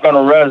say is going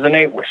to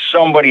resonate with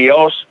somebody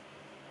else,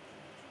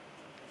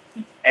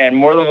 and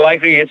more than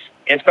likely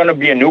it's going to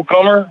be a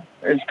newcomer.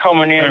 It's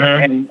coming in,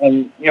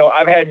 and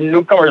I've had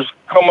newcomers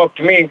come up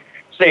to me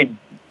say,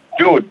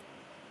 "Dude,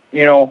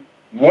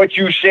 what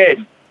you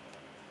said,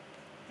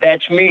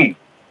 that's me."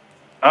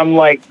 I'm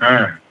like,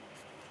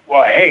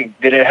 "Well, hey,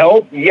 did it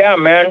help?" "Yeah,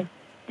 man."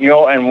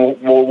 And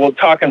we'll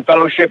talk in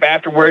fellowship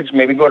afterwards.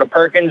 Maybe go to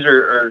Perkins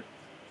or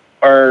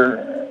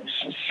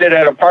sit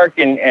at a park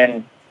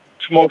and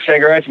smoke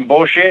cigarettes and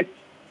bullshit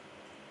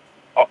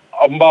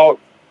about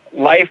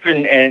life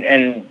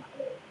and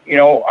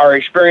our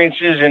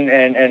experiences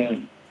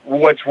and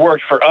what's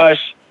worked for us.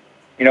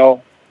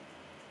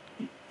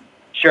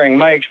 Sharing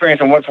my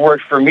experience and what's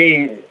worked for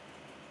me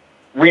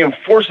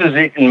reinforces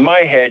it in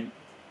my head,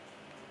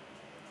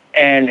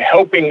 and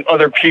helping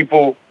other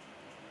people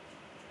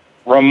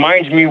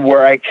reminds me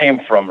where I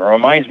came from,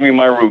 reminds me of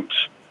my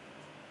roots.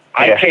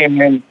 I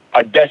came in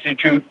a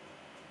destitute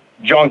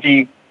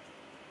junkie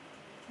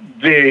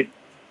that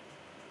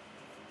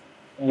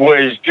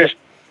was just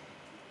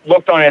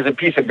looked on as a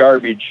piece of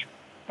garbage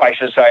by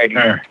society.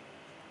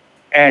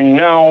 And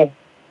now,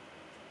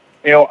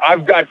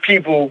 I've got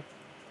people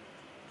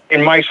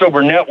in my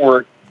sober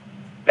network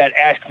that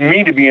asked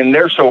me to be in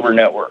their sober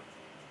network.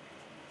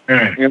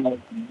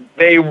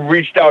 They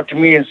reached out to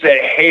me and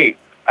said, "Hey,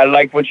 I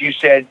like what you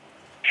said.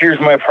 Here's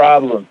my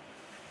problem."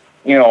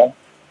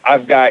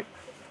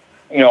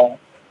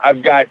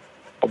 I've got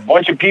a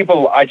bunch of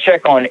people I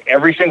check on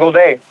every single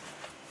day,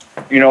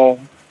 in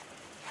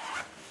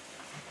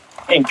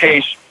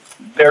case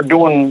they're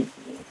doing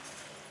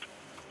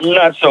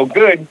not so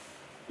good.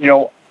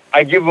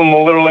 I give them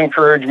a little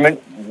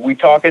encouragement. We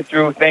talk it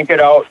through, think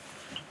it out,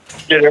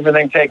 get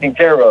everything taken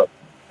care of.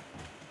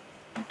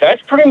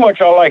 That's pretty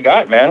much all I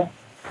got, man.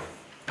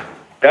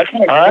 That's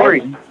my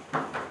story.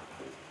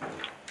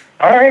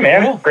 All right,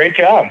 man. Cool. Great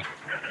job.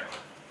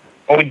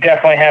 Well, we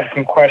definitely have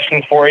some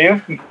questions for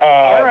you.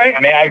 All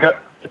right. May I go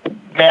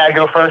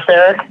first,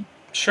 Eric?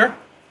 Sure.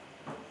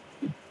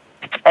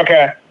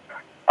 Okay.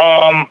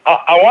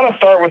 I want to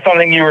start with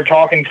something you were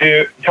talking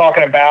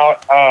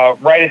about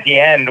right at the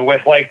end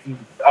with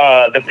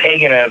the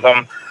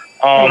paganism,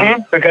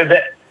 because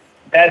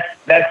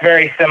that's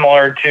very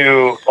similar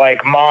to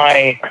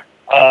my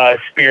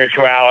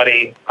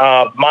spirituality.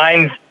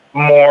 Mine's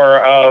more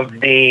of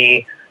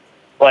the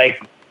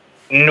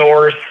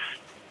Norse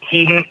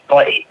heathen.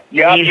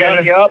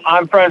 Yep.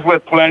 I'm friends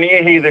with plenty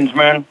of heathens,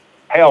 man.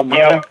 Hell,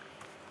 man.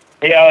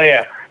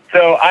 Yeah.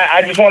 So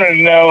I just wanted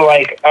to know,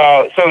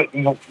 so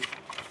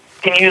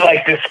can you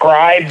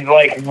describe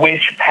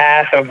which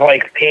path of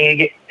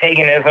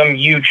paganism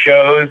you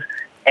chose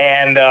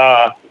and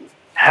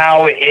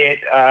how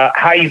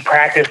you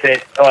practice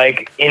it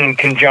in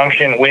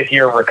conjunction with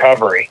your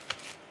recovery?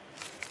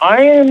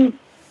 I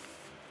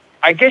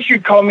guess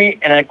you'd call me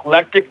an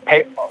eclectic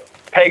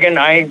pagan.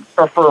 I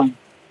prefer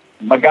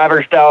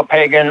MacGyver style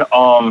pagan.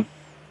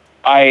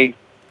 I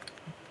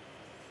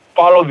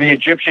follow the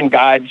Egyptian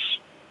gods.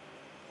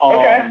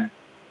 Okay.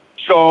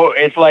 So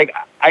it's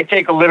I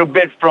take a little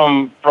bit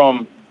from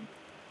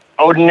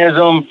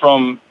Odinism,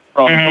 from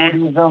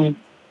Buddhism,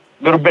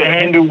 a little bit of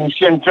Hindu and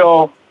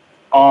Shinto,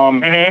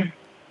 some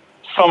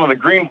of the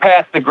green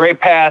path, the gray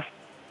path.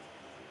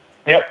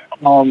 Yep.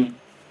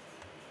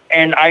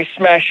 And I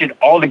smash it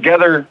all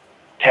together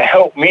to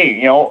help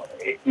me.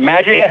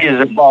 Magic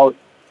is about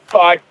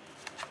thought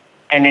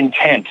and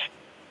intent,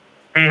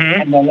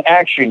 and then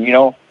action.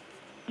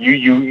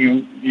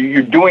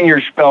 You're doing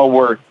your spell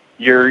work.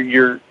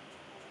 You're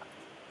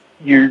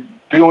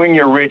doing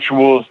your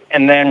rituals,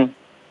 and then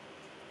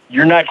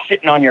you're not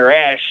sitting on your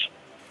ass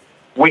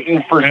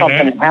waiting for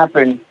something to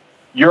happen.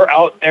 You're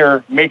out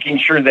there making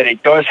sure that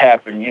it does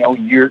happen.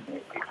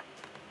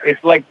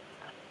 It's like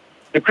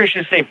the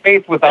Christians say,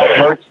 faith without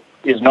works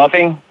is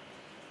nothing.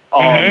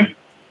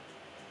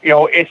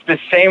 It's the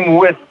same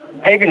with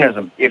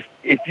paganism. If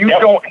you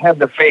don't have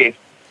the faith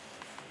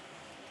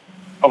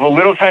of a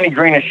little tiny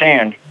grain of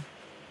sand,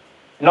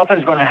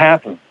 nothing's going to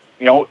happen.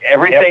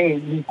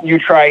 Everything you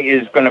try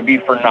is going to be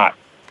for naught.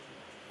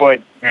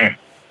 But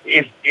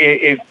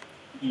if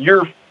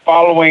you're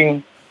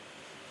following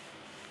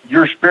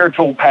your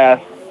spiritual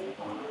path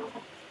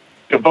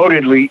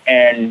devotedly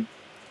and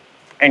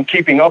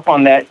keeping up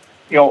on that,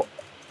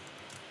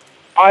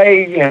 I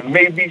have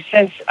maybe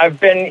since I've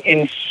been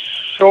in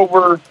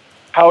sober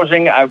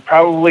housing, I've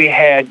probably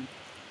had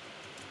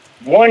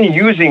one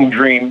using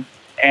dream,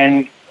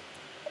 and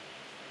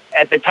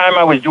at the time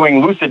I was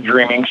doing lucid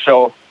dreaming,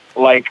 so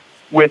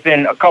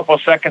within a couple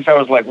of seconds I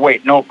was like,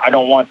 wait, nope, I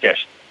don't want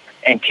this,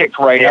 and kicked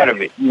right out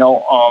of it.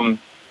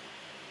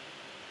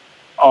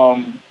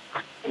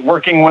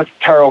 Working with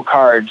tarot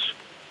cards,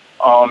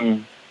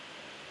 I've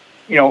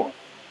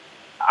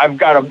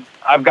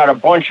got a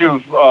bunch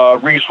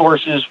of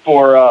resources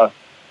for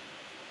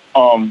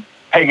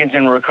pagans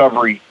in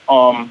recovery.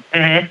 I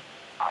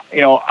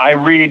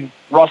read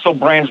Russell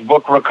Brand's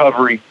book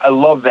Recovery. I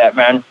love that,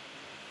 man.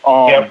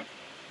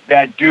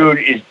 That dude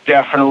is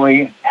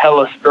definitely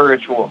hella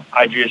spiritual.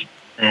 I just,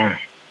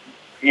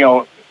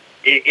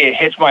 it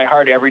hits my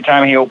heart every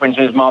time he opens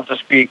his mouth to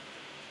speak.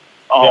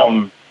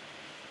 You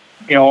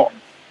know,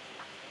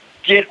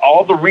 get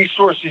all the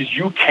resources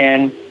you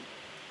can,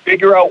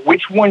 figure out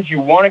which ones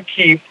you want to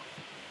keep,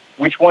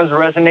 which ones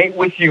resonate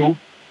with you,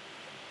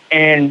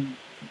 and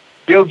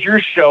build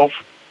yourself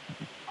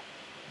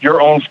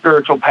your own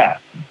spiritual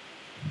path.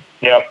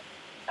 Yep,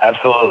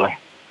 absolutely.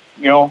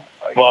 You know,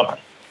 Well,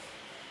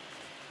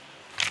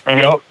 you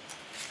know.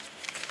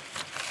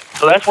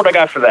 So that's what I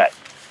got for that.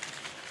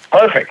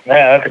 Perfect.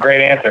 Yeah, that's a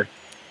great answer.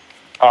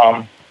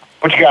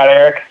 What you got,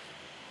 Eric?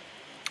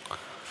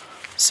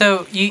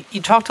 So you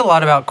talked a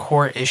lot about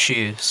core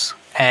issues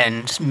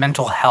and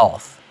mental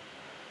health,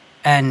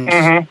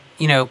 and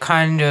you know,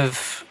 kind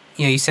of,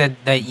 you know, you said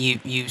that you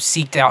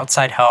seeked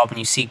outside help and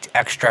you seeked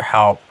extra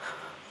help.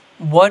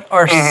 What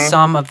are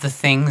some of the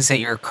things that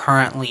you're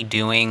currently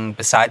doing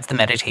besides the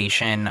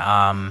meditation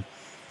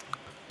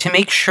to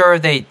make sure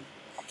that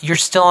you're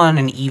still on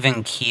an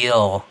even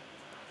keel,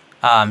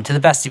 to the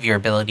best of your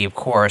ability, of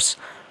course,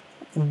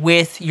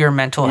 with your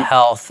mental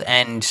health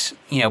and,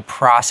 you know,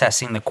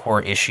 processing the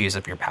core issues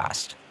of your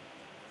past?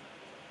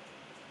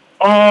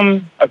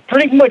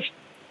 Pretty much,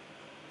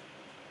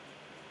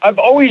 I've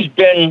always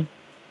been,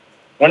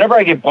 whenever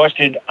I get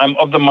busted, I'm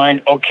of the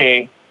mind,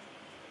 okay,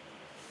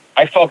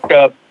 I fucked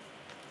up.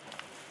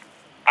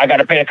 I got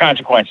to pay the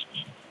consequences.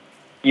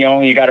 You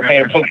know, you got to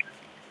pay the police.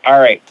 All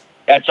right.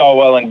 That's all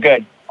well and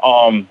good.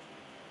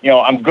 You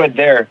know, I'm good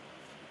there.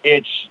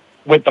 It's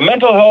with the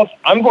mental health,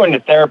 I'm going to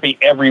therapy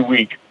every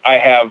week. I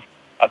have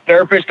a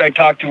therapist I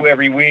talk to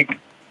every week,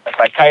 a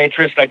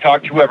psychiatrist I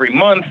talk to every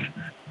month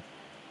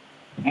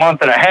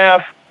and a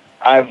half.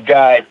 I've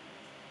got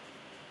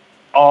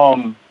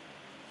an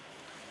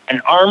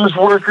arms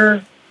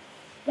worker,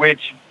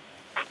 which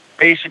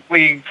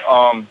basically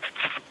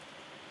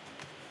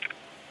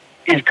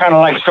is kind of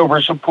like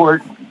sober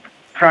support,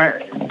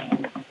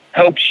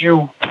 helps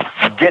you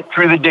get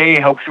through the day,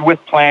 helps you with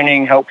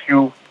planning, helps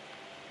you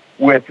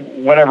with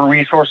whatever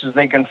resources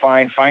they can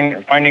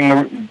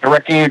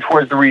directing you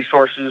towards the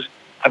resources.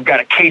 I've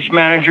got a case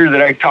manager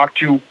that I talk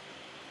to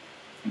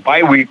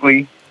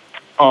bi-weekly.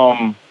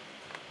 You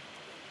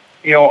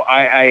know,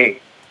 I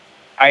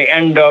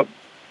end up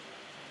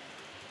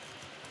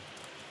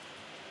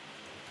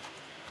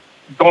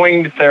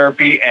going to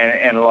therapy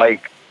and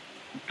like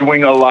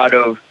doing a lot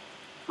of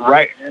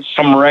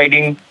some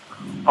writing.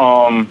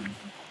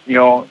 You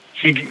know,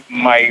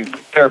 my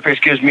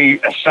therapist gives me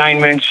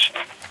assignments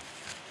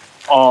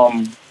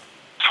to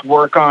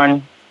work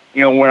on,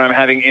 you know, when I'm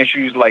having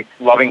issues like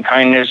loving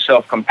kindness,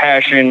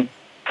 self-compassion,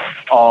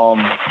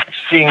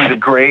 seeing the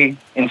gray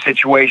in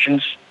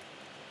situations.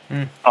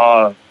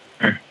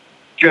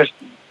 Just,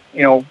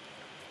 you know,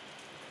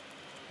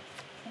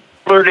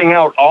 blurting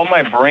out all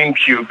my brain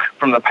puke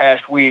from the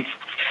past week,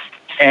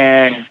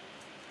 and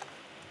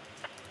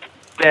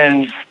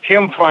then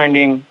him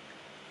finding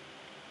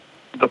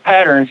the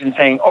patterns and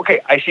saying,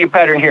 okay, I see a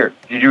pattern here.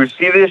 Did you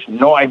see this?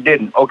 No, I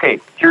didn't. Okay,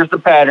 here's the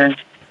pattern.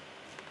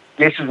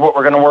 This is what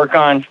we're going to work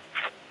on.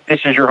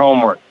 This is your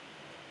homework.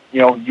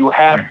 You know, you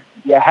have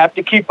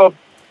to keep up.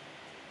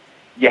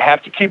 You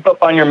have to keep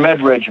up on your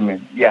med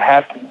regimen. You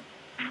have to,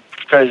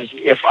 because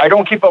if I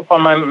don't keep up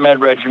on my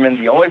med regimen,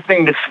 the only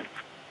thing that's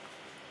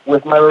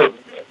with my,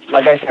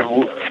 like I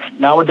said,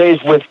 nowadays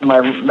with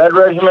my med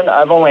regimen,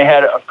 I've only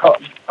had a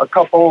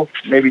couple,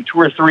 maybe 2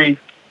 or 3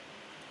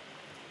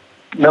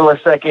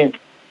 millisecond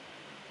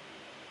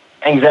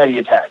anxiety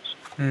attacks.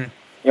 You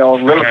know,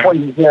 little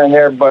points here and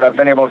there, but I've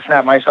been able to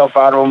snap myself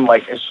out of them.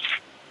 Like as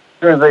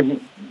soon as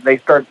they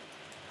start,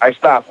 I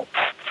stop them.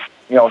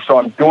 You know, so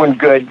I'm doing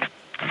good.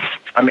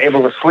 I'm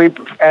able to sleep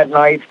at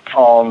night.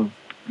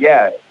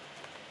 Yeah,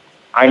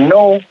 I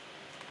know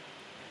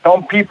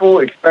some people,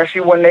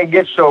 especially when they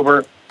get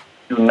sober,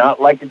 do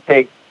not like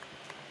to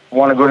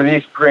want to go to the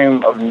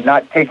extreme of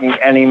not taking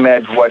any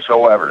meds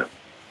whatsoever.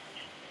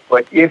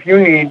 But if you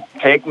need to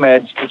take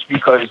meds, it's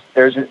because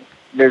there's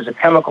a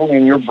chemical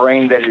in your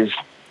brain that is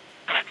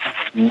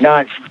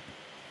not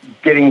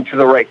getting to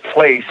the right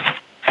place,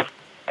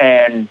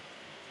 and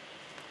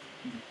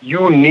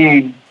you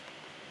need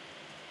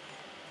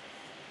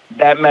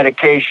that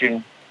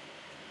medication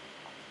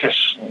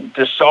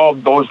to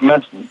solve those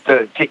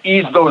to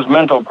ease those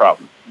mental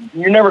problems.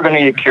 You're never going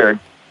to get cured,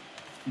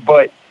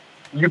 but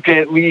you can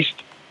at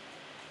least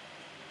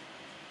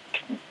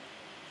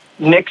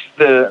nix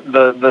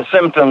the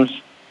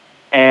symptoms,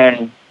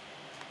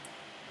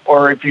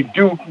 or if you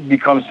do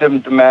become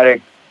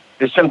symptomatic,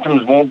 the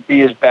symptoms won't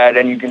be as bad,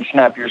 and you can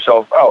snap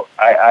yourself out.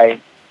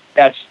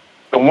 That's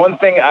the one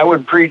thing I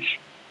would preach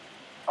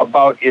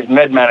about is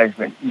med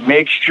management.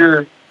 Make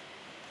sure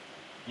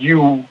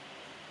you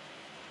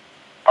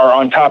are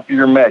on top of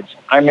your meds.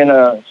 I'm in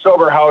a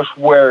sober house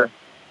where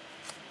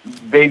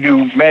they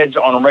do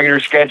meds on a regular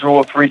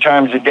schedule 3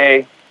 times a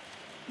day.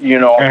 You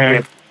know,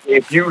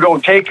 if you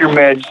don't take your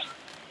meds,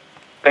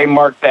 they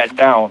mark that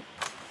down.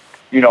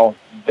 You know,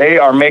 they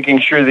are making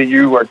sure that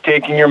you are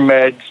taking your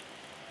meds.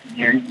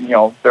 You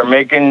know, they're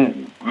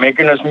making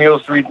us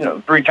meals three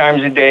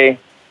times a day.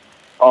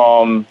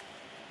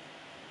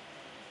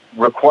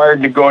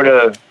 required to go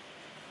to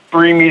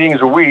 3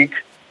 meetings a week.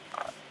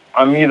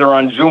 I'm either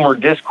on Zoom or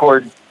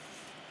Discord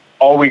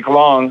all week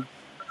long,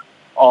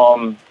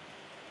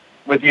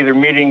 with either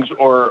meetings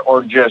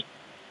or just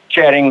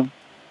chatting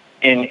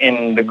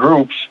in the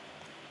groups.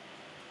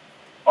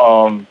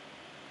 Zoom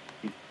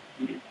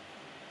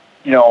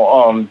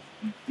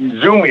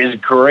is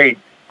great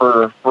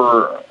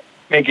for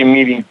making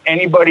meetings.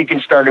 Anybody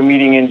can start a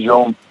meeting in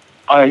Zoom.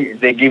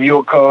 They give you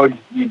a code.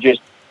 You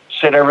just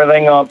set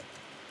everything up,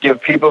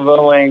 give people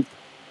the link.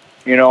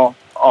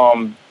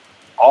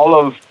 All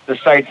of the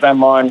sites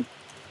I'm on,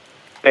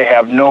 they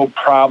have no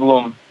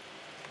problem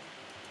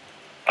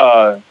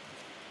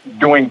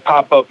doing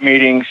pop-up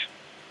meetings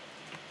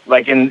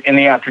like in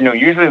the afternoon.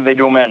 Usually they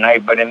do them at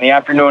night, but in the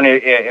afternoon,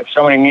 if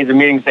somebody needs a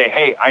meeting, say,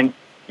 hey,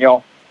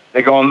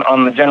 they go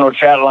on the general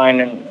chat line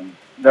and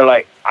they're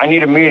like, I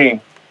need a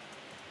meeting.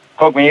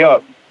 Hook me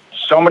up.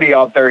 Somebody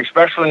out there,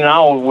 especially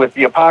now with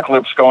the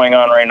apocalypse going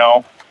on right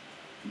now,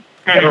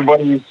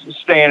 everybody's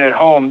staying at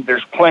home.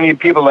 There's plenty of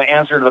people that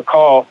answer the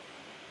call,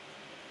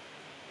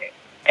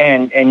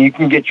 and you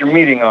can get your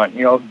meeting on.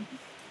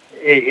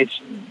 It's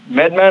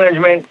med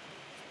management,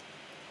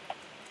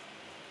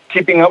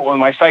 keeping up with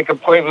my psych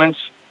appointments,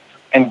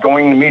 and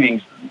going to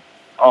meetings.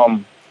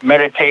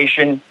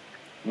 Meditation,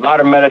 a lot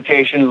of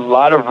meditation, a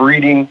lot of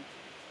reading.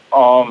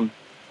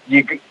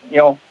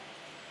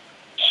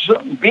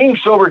 Being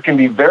sober can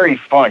be very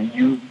fun.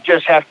 You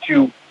just have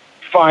to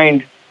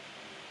find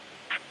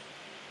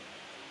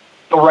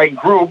the right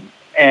group,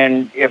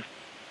 and if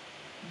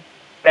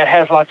that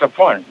has lots of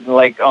fun.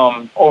 Like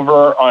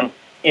over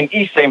in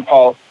East St.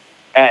 Paul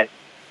at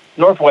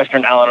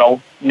Northwestern Alano,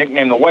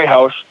 nicknamed the White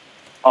House,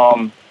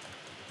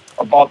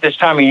 about this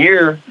time of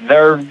year,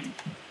 they're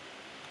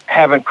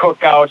having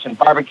cookouts and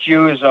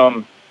barbecues,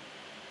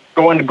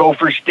 going to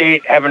Gopher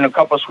State, having a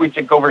couple of suites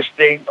at Gopher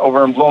State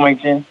over in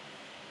Bloomington.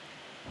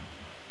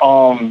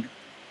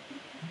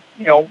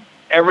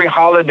 Every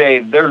holiday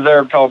they're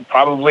there till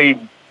probably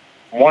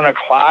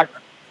 1:00,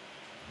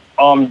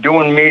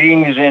 doing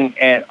meetings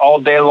and all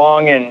day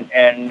long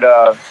and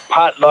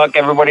potluck.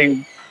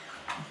 Everybody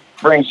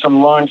brings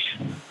some lunch,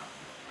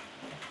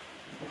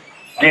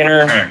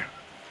 dinner.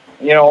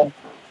 You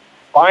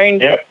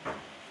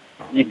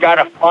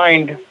gotta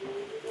find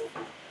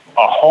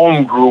a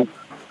home group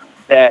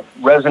that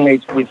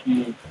resonates with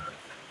you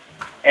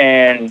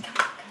and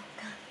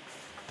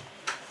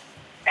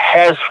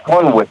has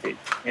fun with it.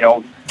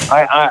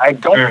 I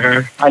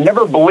don't. I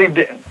never believed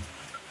it.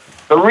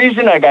 The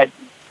reason I got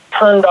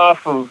turned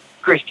off of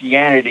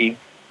Christianity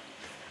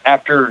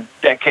after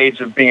decades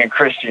of being a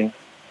Christian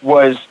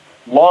was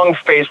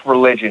long-faced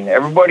religion.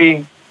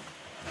 Everybody,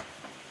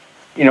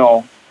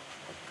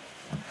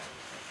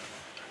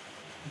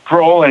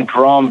 growl and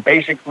drum.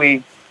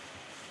 Basically,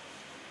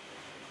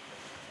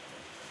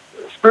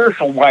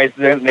 spiritual-wise,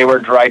 they were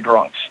dry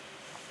drunks,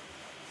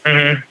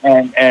 and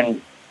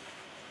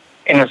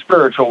in a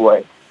spiritual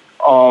way.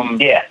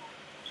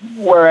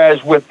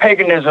 Whereas with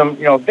paganism,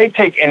 they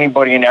take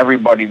anybody and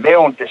everybody. They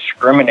don't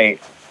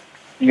discriminate.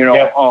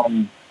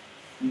 The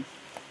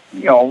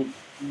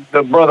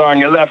brother on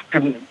your left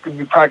could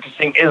be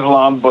practicing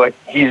Islam, but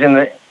he's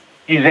in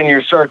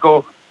your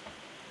circle.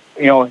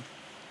 He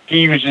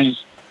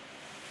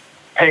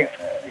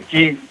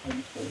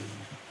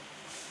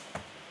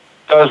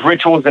does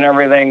rituals and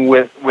everything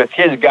with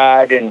his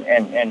God and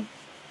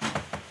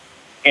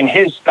in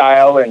his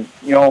style, and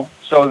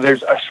so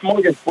there's a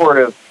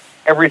smorgasbord of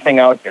everything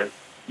out there.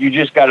 You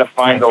just got to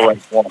find the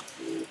right one.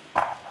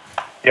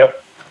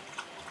 Yep.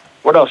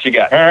 What else you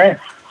got? All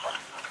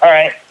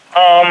right.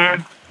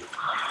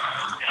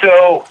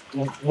 So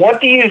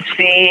what do you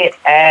see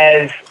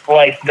as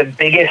like the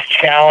biggest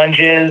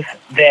challenges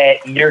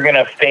that you're going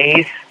to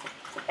face,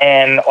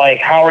 and like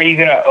how are you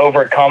going to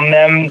overcome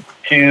them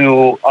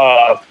to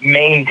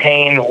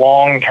maintain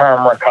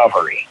long-term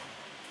recovery?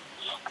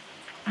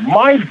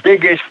 My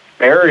biggest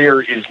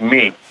barrier is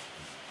me.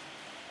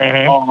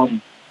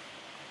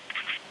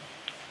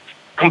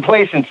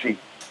 Complacency.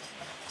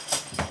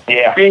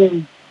 Yeah.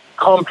 Being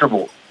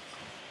comfortable.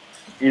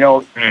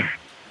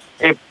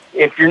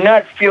 If you're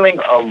not feeling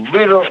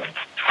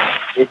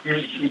if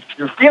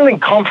you're feeling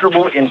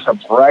comfortable in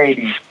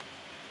sobriety,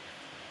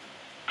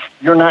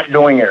 you're not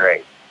doing it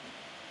right.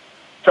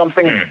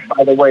 Something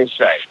by the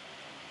wayside.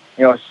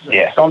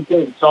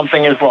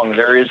 Something is wrong.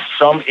 There is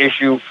some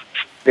issue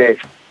that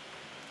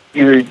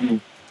either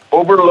you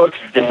overlooked,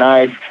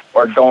 denied,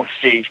 or don't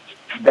see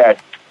that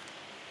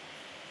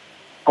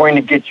going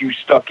to get you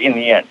stuck in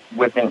the end.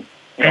 Within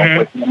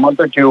a month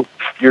or two,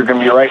 you're going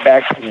to be right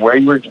back to where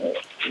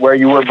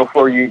you were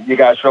before you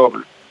got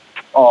sober.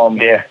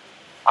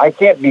 I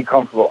can't be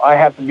comfortable. I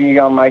have to be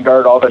on my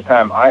guard all the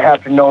time. I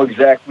have to know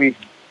exactly,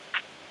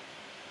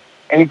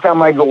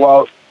 anytime I go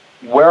out,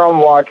 where I'm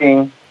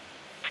walking,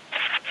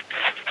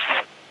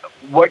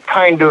 what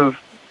kind of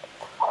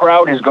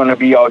crowd is going to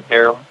be out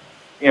there,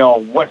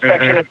 what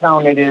section of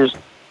town it is.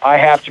 I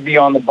have to be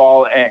on the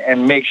ball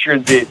and make sure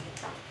that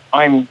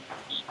I'm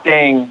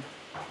staying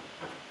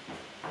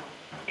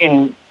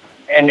in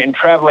and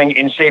traveling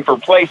in safer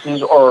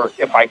places, or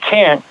if I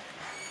can't,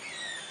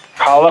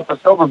 call up a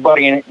sober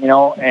buddy and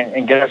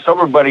and get a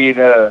sober buddy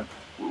to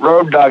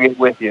road dog it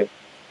with you,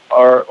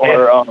 or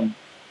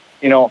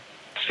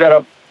set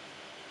up,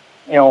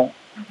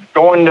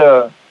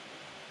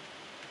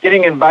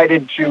 getting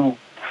invited to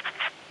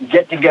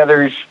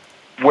get-togethers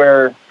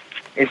where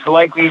it's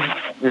likely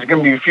there's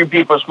going to be a few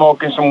people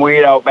smoking some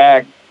weed out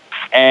back,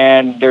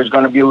 and there's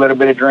going to be a little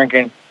bit of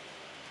drinking.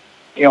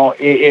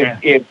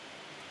 If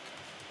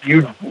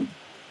you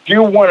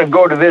do want to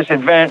go to this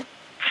event,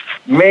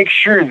 make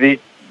sure that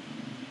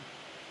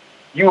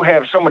you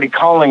have somebody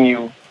calling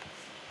you.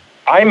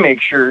 I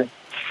make sure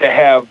to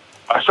have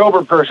a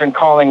sober person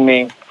calling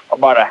me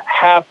about a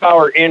half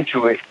hour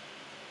into it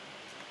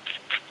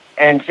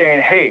and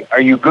saying, "Hey,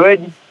 are you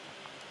good?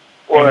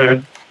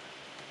 Or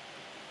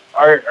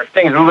are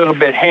things a little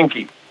bit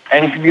hinky?"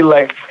 And you can be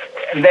like,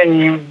 and then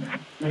you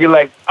be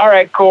like, "All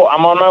right, cool,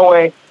 I'm on my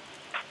way,"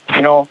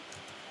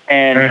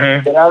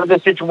 and get out of the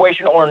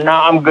situation. Or,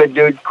 "Nah, I'm good,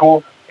 dude,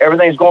 cool,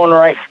 everything's going all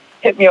right.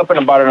 Hit me up in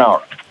about an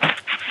hour."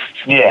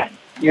 Yeah.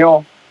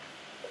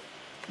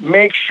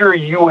 Make sure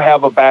you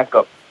have a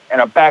backup,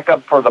 and a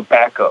backup for the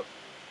backup.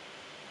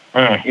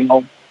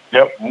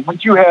 Yep.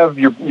 Once you have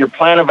your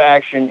plan of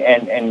action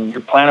and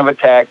your plan of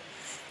attack,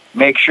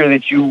 make sure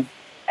that you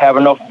have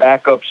enough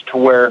backups to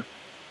where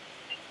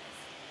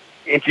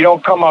if you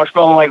don't come out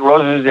smelling like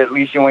roses, at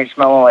least you ain't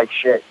smelling like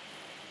shit.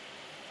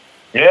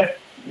 Yeah.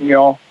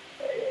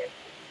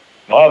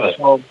 Love it.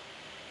 So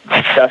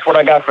that's what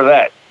I got for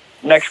that.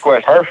 Next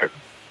question. Perfect.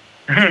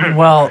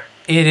 Well,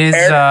 it is.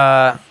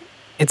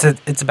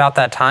 It's about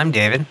that time,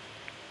 David.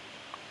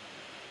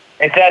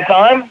 It's that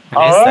time? It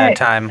is that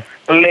time.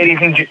 Ladies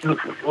and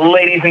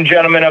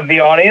gentlemen of the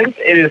audience,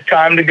 it is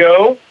time to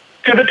go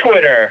to the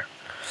Twitter.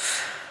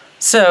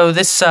 So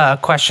this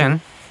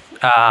question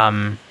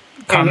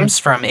comes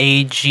from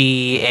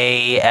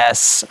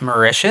AGAS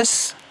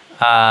Mauritius.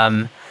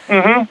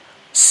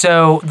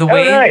 So the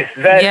way... Oh, nice.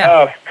 Is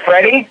that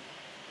Freddie?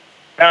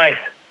 Nice.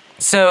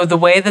 So the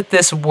way that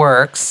this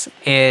works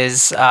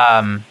is,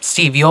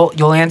 Steve,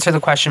 you'll answer the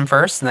question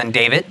first, and then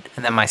David,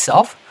 and then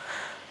myself.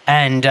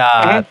 And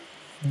the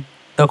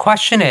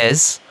question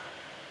is,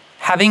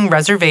 having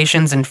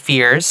reservations and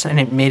fears and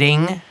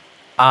admitting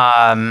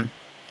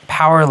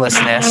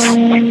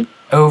powerlessness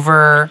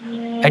over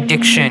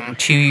addiction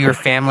to your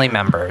family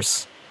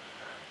members,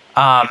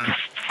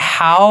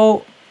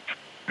 how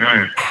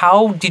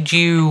did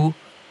you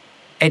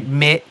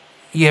admit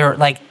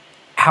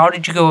how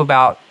did you go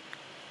about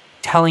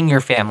telling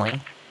your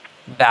family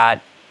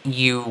that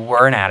you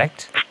were an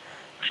addict,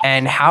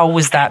 and how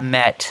was that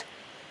met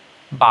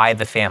by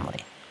the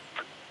family?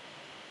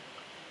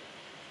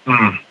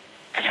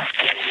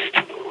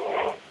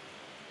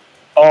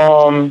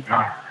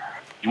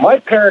 My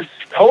parents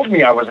told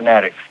me I was an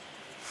addict.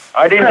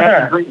 I didn't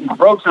have to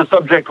broach the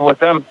subject with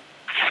them.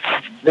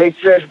 They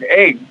said,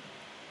 "Hey,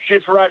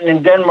 shit's rotten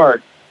in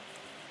Denmark,"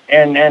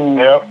 and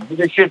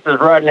the shit is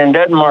rotten in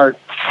Denmark.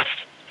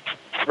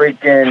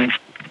 Freaking,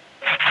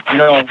 you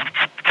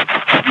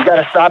got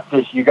to stop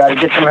this. You got to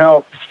get some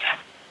help.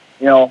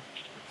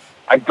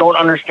 I don't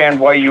understand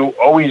why you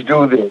always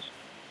do this.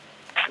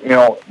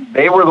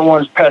 They were the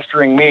ones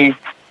pestering me,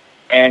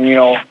 and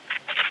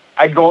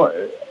I'd go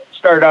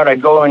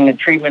into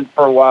treatment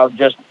for a while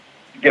just to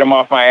get them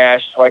off my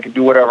ass so I could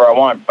do whatever I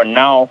want. But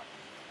now,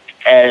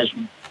 as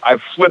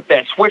I've flipped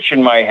that switch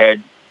in my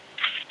head,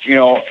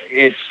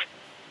 it's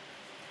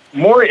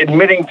more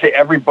admitting to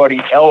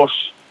everybody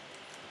else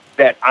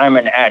that I'm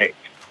an addict,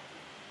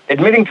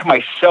 admitting to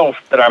myself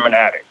that I'm an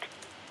addict.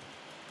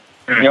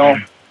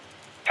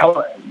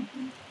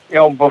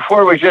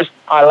 Before it was just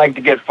I like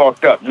to get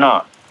fucked up.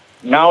 Nah.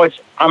 Now it's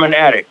I'm an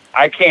addict.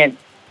 I can't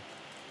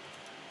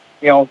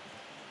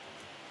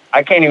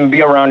even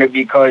be around it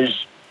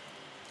because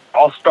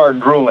I'll start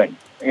drooling.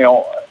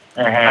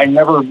 I'd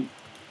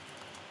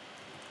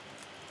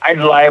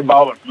lie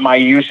about my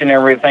use and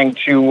everything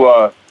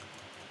to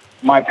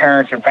my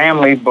parents and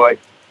family, but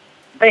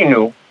they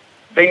knew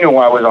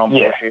I was on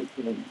bullshit.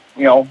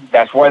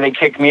 That's why they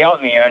kicked me out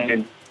in the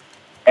end,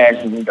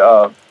 and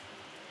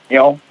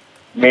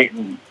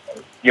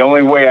the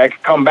only way I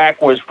could come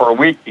back was for a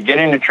week to get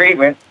into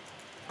treatment.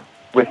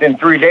 Within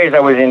 3 days, I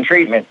was in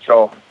treatment.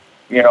 So,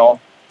 it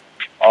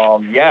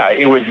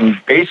was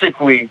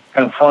basically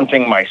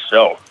confronting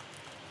myself.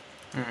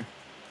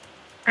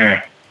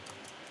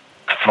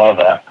 Love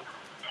that.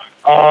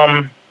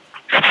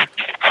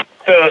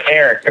 So,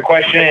 Eric, the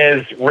question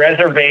is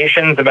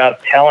reservations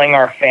about telling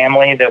our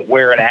family that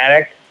we're an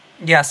addict?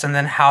 Yes, and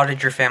then how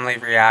did your family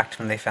react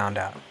when they found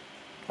out?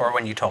 Or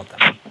when you told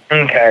them?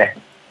 Okay.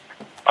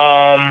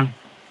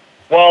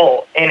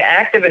 Well, in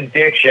active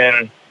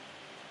addiction,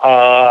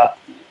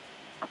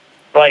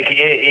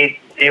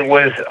 it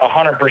was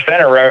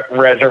 100% a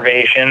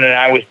reservation, and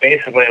I was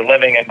basically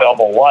living a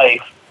double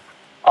life.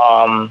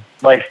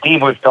 Like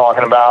Steve was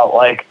talking about,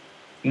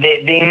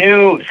 they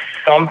knew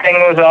something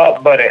was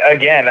up, but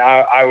again,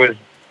 I was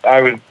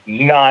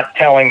not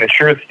telling the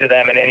truth to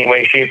them in any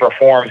way, shape, or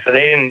form, so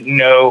they didn't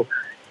know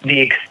the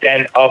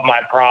extent of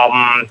my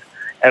problems.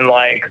 And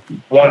like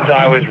once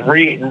I was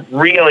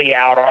really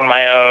out on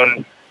my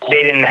own,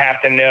 they didn't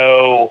have to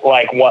know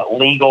like what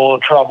legal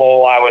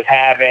trouble I was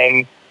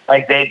having.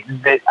 Like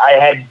I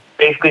had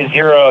basically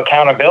zero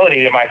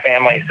accountability to my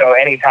family. So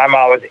anytime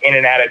I was in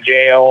and out of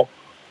jail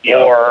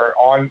or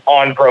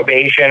on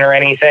probation or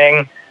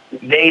anything,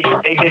 they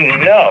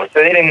didn't know.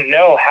 So they didn't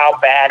know how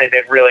bad it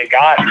had really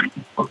gotten.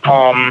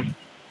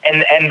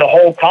 And the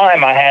whole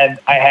time I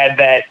had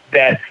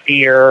that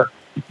fear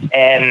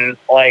and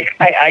like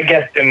I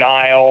guess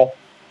denial,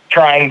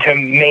 trying to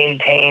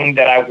maintain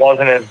that I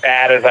wasn't as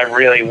bad as I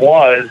really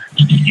was.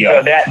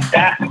 So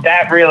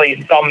that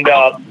really summed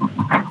up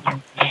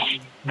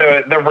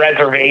the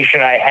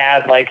reservation I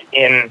had like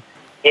in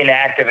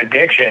active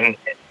addiction.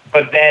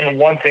 But then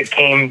once it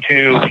came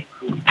to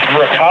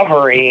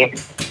recovery,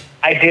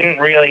 I didn't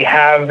really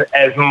have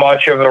as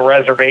much of a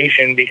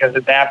reservation, because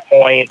at that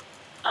point,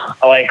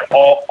 like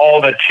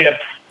all the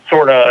chips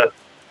sort of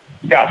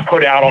got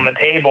put out on the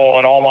table,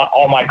 and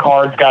all my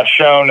cards got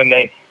shown, and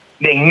they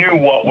knew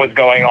what was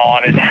going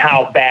on and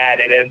how bad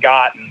it had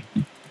gotten.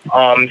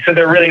 So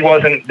there really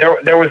wasn't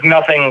there was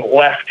nothing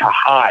left to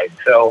hide.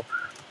 So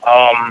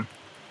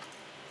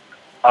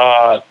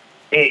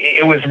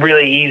it was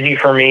really easy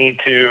for me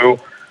to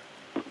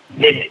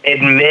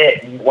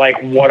admit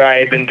like what I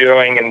had been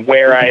doing and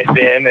where I had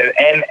been,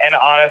 and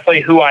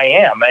honestly who I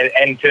am,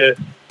 and to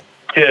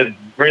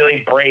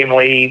really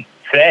bravely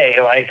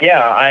say like,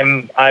 yeah,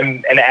 I'm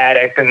an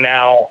addict and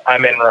now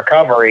I'm in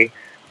recovery.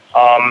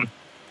 And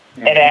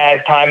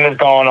as time has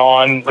gone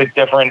on with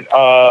different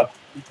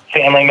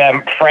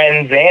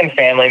friends and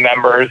family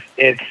members,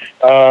 it's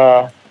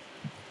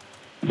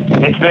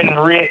been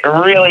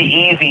really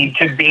easy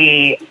to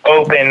be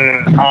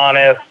open,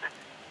 honest,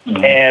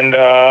 and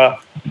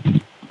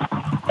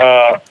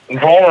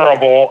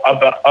vulnerable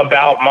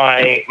about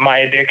my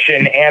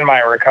addiction and my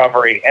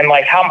recovery, and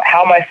like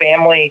how my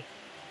family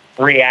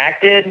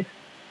reacted.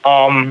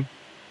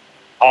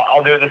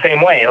 I'll do it the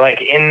same way.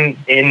 Like in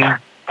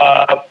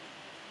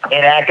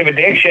active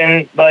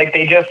addiction, like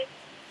they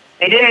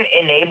didn't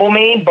enable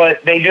me,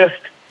 but they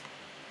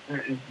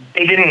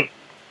didn't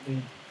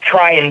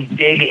try and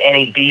dig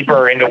any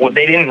deeper into what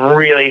they didn't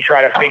really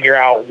try to figure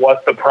out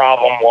what the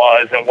problem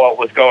was and what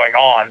was going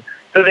on.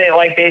 So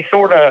they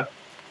sort of,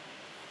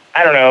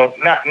 I don't know,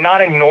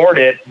 not ignored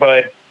it,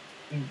 but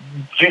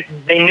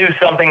they knew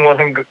something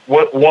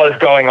was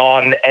going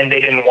on, and they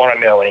didn't want to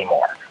know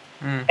anymore.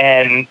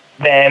 And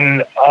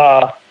then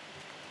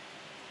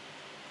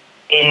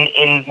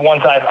in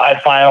once I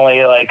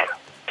finally like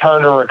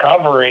turned to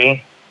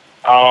recovery,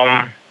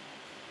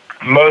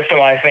 most of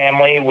my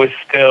family was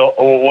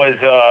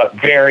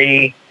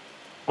very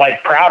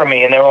like proud of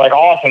me, and they were like,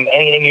 awesome,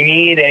 anything you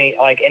need,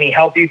 any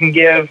help you can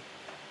give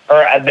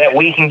or that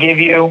we can give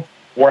you,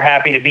 we're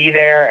happy to be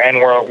there, and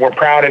we're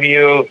proud of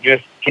you,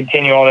 just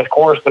continue on this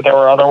course. But there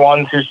were other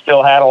ones who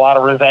still had a lot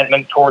of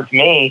resentment towards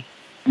me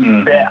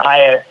that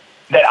I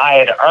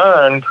had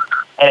earned,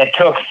 and it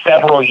took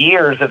several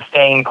years of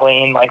staying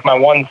clean. Like my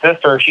one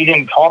sister, she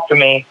didn't talk to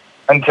me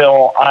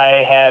until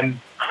I had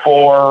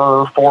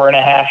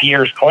 4.5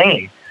 years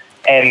clean.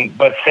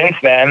 But since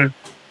then,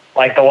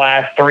 like the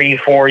last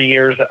 3-4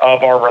 years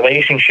of our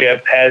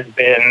relationship has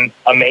been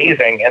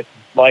amazing. It's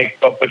like,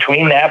 but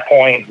between that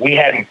point, we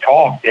hadn't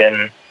talked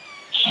in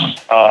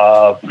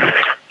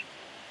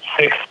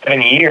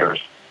 6-7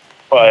 years.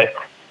 But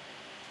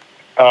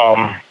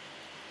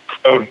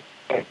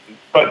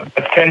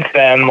since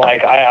then,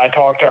 like I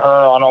talk to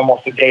her on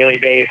almost a daily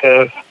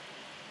basis,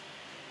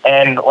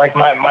 and like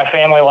my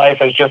family life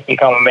has just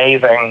become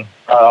amazing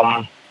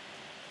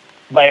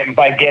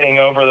by getting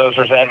over those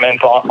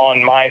resentments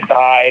on my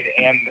side,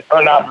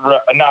 or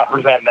not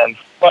resentments,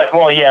 but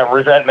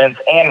resentments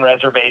and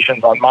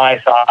reservations on my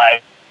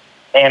side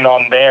and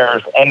on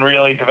theirs, and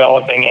really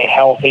developing a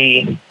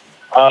healthy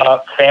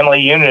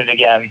family unit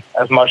again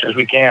as much as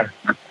we can.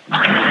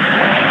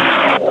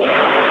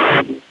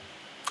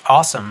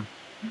 Awesome.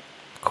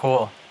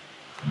 Cool.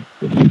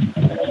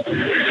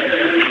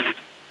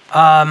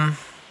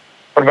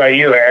 What about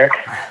you, Eric?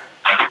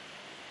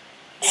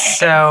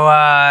 So,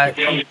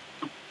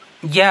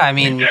 yeah, I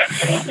mean,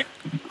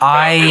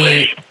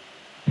 I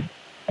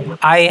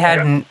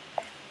had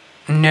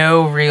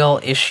no real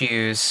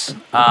issues.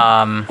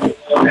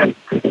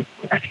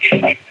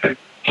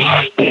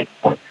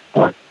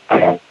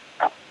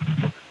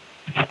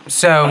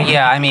 So,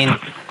 yeah, I mean,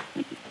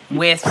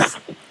 with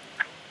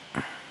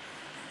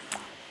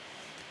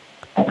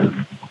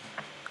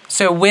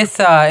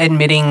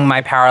admitting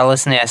my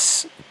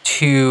powerlessness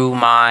to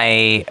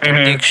my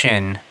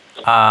addiction,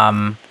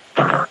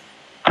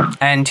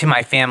 and to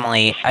my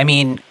family, I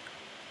mean,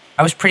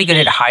 I was pretty good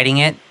at hiding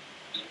it.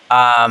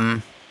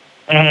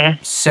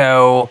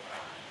 So,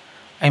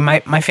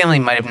 my family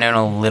might have known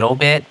a little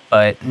bit,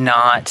 but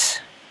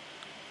not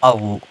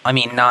to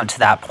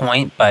that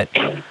point. But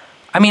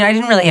I mean, I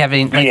didn't really have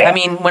any. I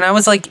mean, when I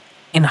was like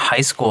in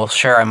high school,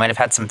 sure, I might have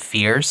had some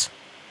fears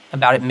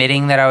about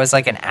admitting that I was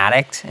like an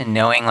addict and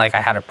knowing like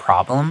I had a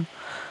problem.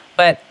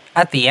 But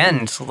at the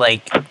end,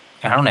 like,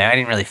 I don't know, I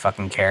didn't really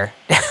fucking care.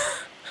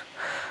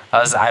 I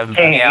was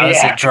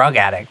a drug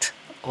addict.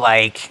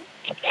 Like,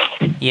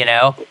 you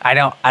know,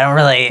 I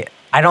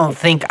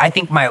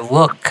think my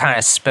look kind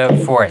of spoke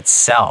for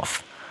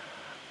itself.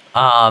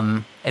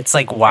 It's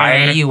like,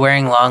 why are you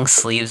wearing long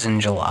sleeves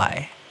in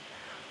July?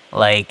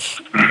 Like,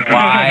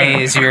 why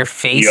is your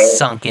face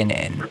sunken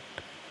in?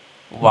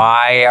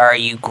 Why are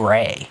you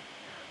gray?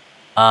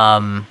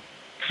 Why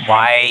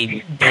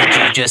did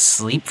you just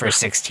sleep for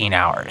 16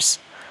 hours?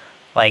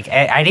 Like,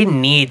 I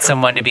didn't need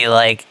someone to be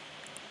like,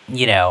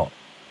 you know,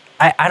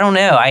 I don't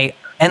know. I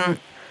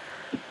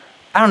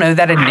don't know,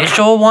 that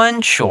initial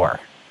one, sure,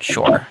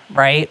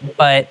 right?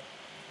 But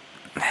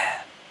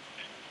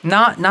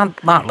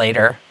not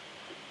later.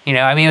 You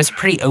know, I mean, it was a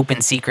pretty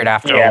open secret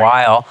after a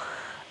while.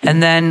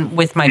 And then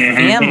with my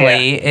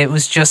family, it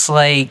was just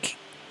like,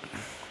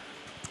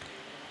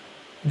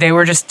 they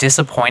were just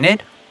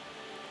disappointed.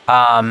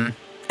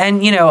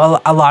 And, you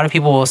know, a lot of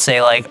people will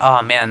say, like,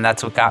 oh, man,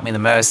 that's what got me the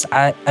most.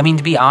 I mean,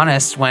 to be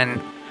honest,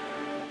 when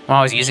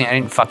I was using it, I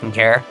didn't fucking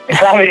care. It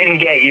probably didn't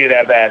get you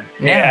that bad.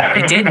 Yeah,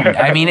 it didn't.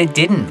 I mean, it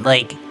didn't.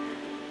 Like,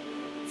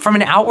 from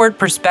an outward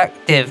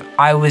perspective,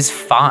 I was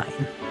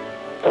fine.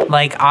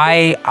 Like,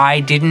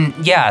 I didn't...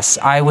 Yes,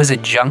 I was a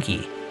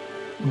junkie.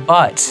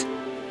 But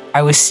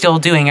I was still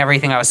doing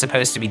everything I was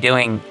supposed to be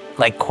doing,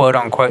 like,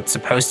 quote-unquote,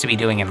 supposed to be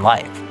doing in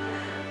life.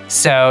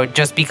 So,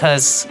 just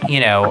because, you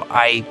know,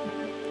 I...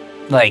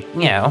 like,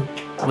 you know,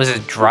 was a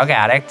drug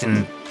addict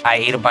and I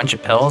ate a bunch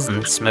of pills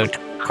and smoked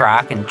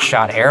crack and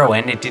shot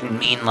heroin, it didn't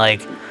mean,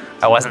 like,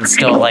 I wasn't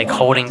still, like,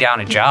 holding down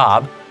a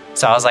job.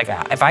 So I was like,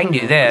 if I can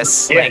do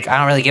this, like, I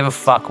don't really give a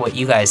fuck what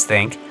you guys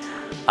think.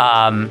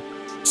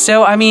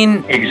 So, I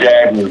mean...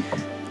 Exactly.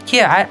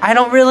 Yeah, I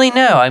don't really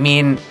know. I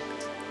mean,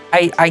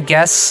 I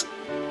guess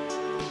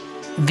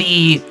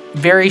the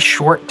very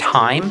short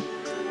time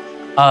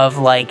of,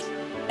 like,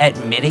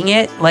 admitting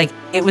it, like,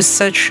 it was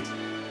such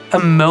a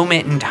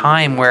moment in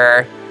time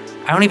where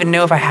I don't even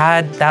know if I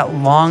had that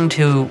long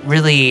to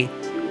really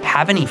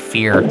have any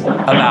fear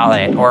about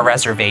it or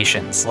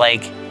reservations.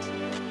 Like,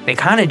 they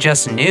kind of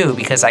just knew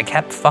because I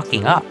kept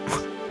fucking up.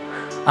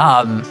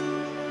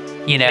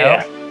 You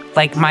know,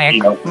 like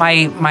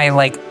my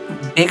like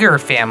bigger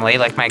family,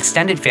 like my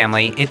extended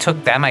family, it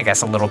took them, I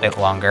guess, a little bit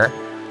longer.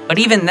 But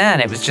even then,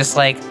 it was just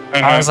like,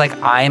 I was like,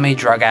 I am a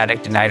drug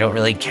addict and I don't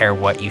really care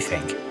what you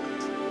think.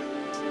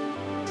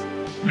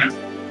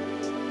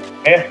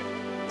 Yeah.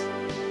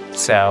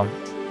 So,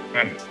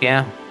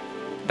 yeah,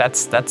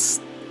 that's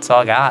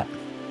all I got.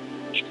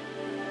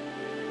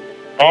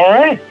 All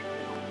right.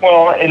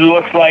 Well, it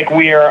looks like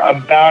we are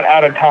about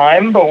out of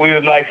time, but we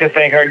would like to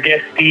thank our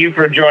guest, Steve,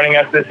 for joining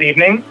us this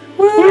evening.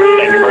 Woo!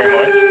 Thank you very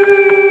much.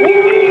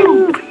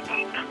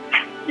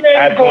 Woo!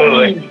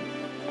 Absolutely.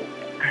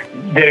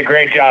 Did a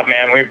great job,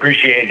 man. We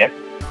appreciate it.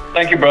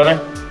 Thank you, brother.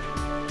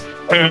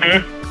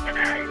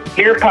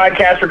 Here at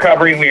Podcast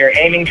Recovery, we are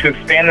aiming to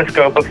expand the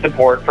scope of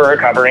support for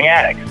recovering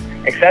addicts.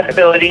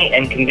 Accessibility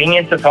and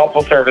convenience of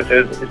helpful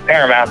services is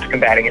paramount to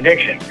combating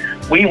addiction.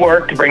 We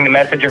work to bring the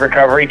message of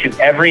recovery to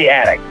every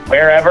addict,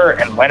 wherever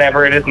and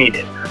whenever it is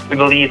needed. We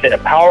believe that a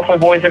powerful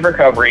voice of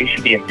recovery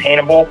should be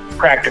obtainable,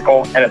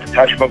 practical, and at the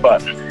touch of a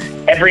button.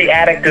 Every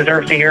addict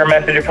deserves to hear a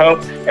message of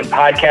hope, and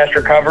Podcast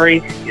Recovery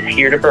is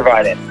here to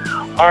provide it.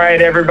 All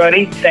right,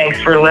 everybody, thanks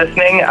for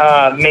listening.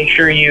 Make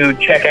sure you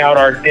check out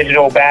our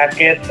digital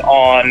baskets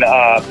on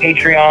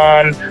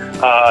Patreon,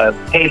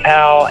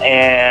 PayPal,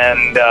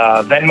 and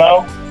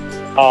Venmo.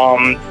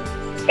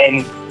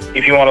 And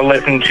if you want to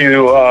listen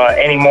to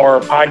any more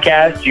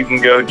podcasts, you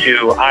can go to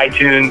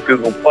iTunes,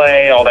 Google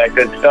Play, all that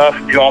good stuff.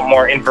 If you want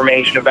more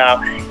information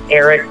about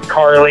Eric,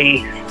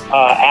 Carly,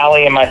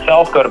 Allie, and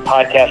myself, go to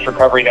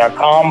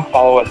podcastrecovery.com.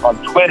 Follow us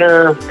on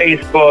Twitter,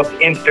 Facebook,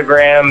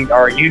 Instagram,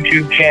 our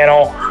YouTube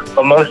channel.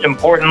 But most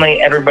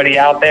importantly, everybody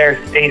out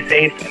there, stay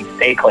safe and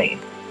stay clean.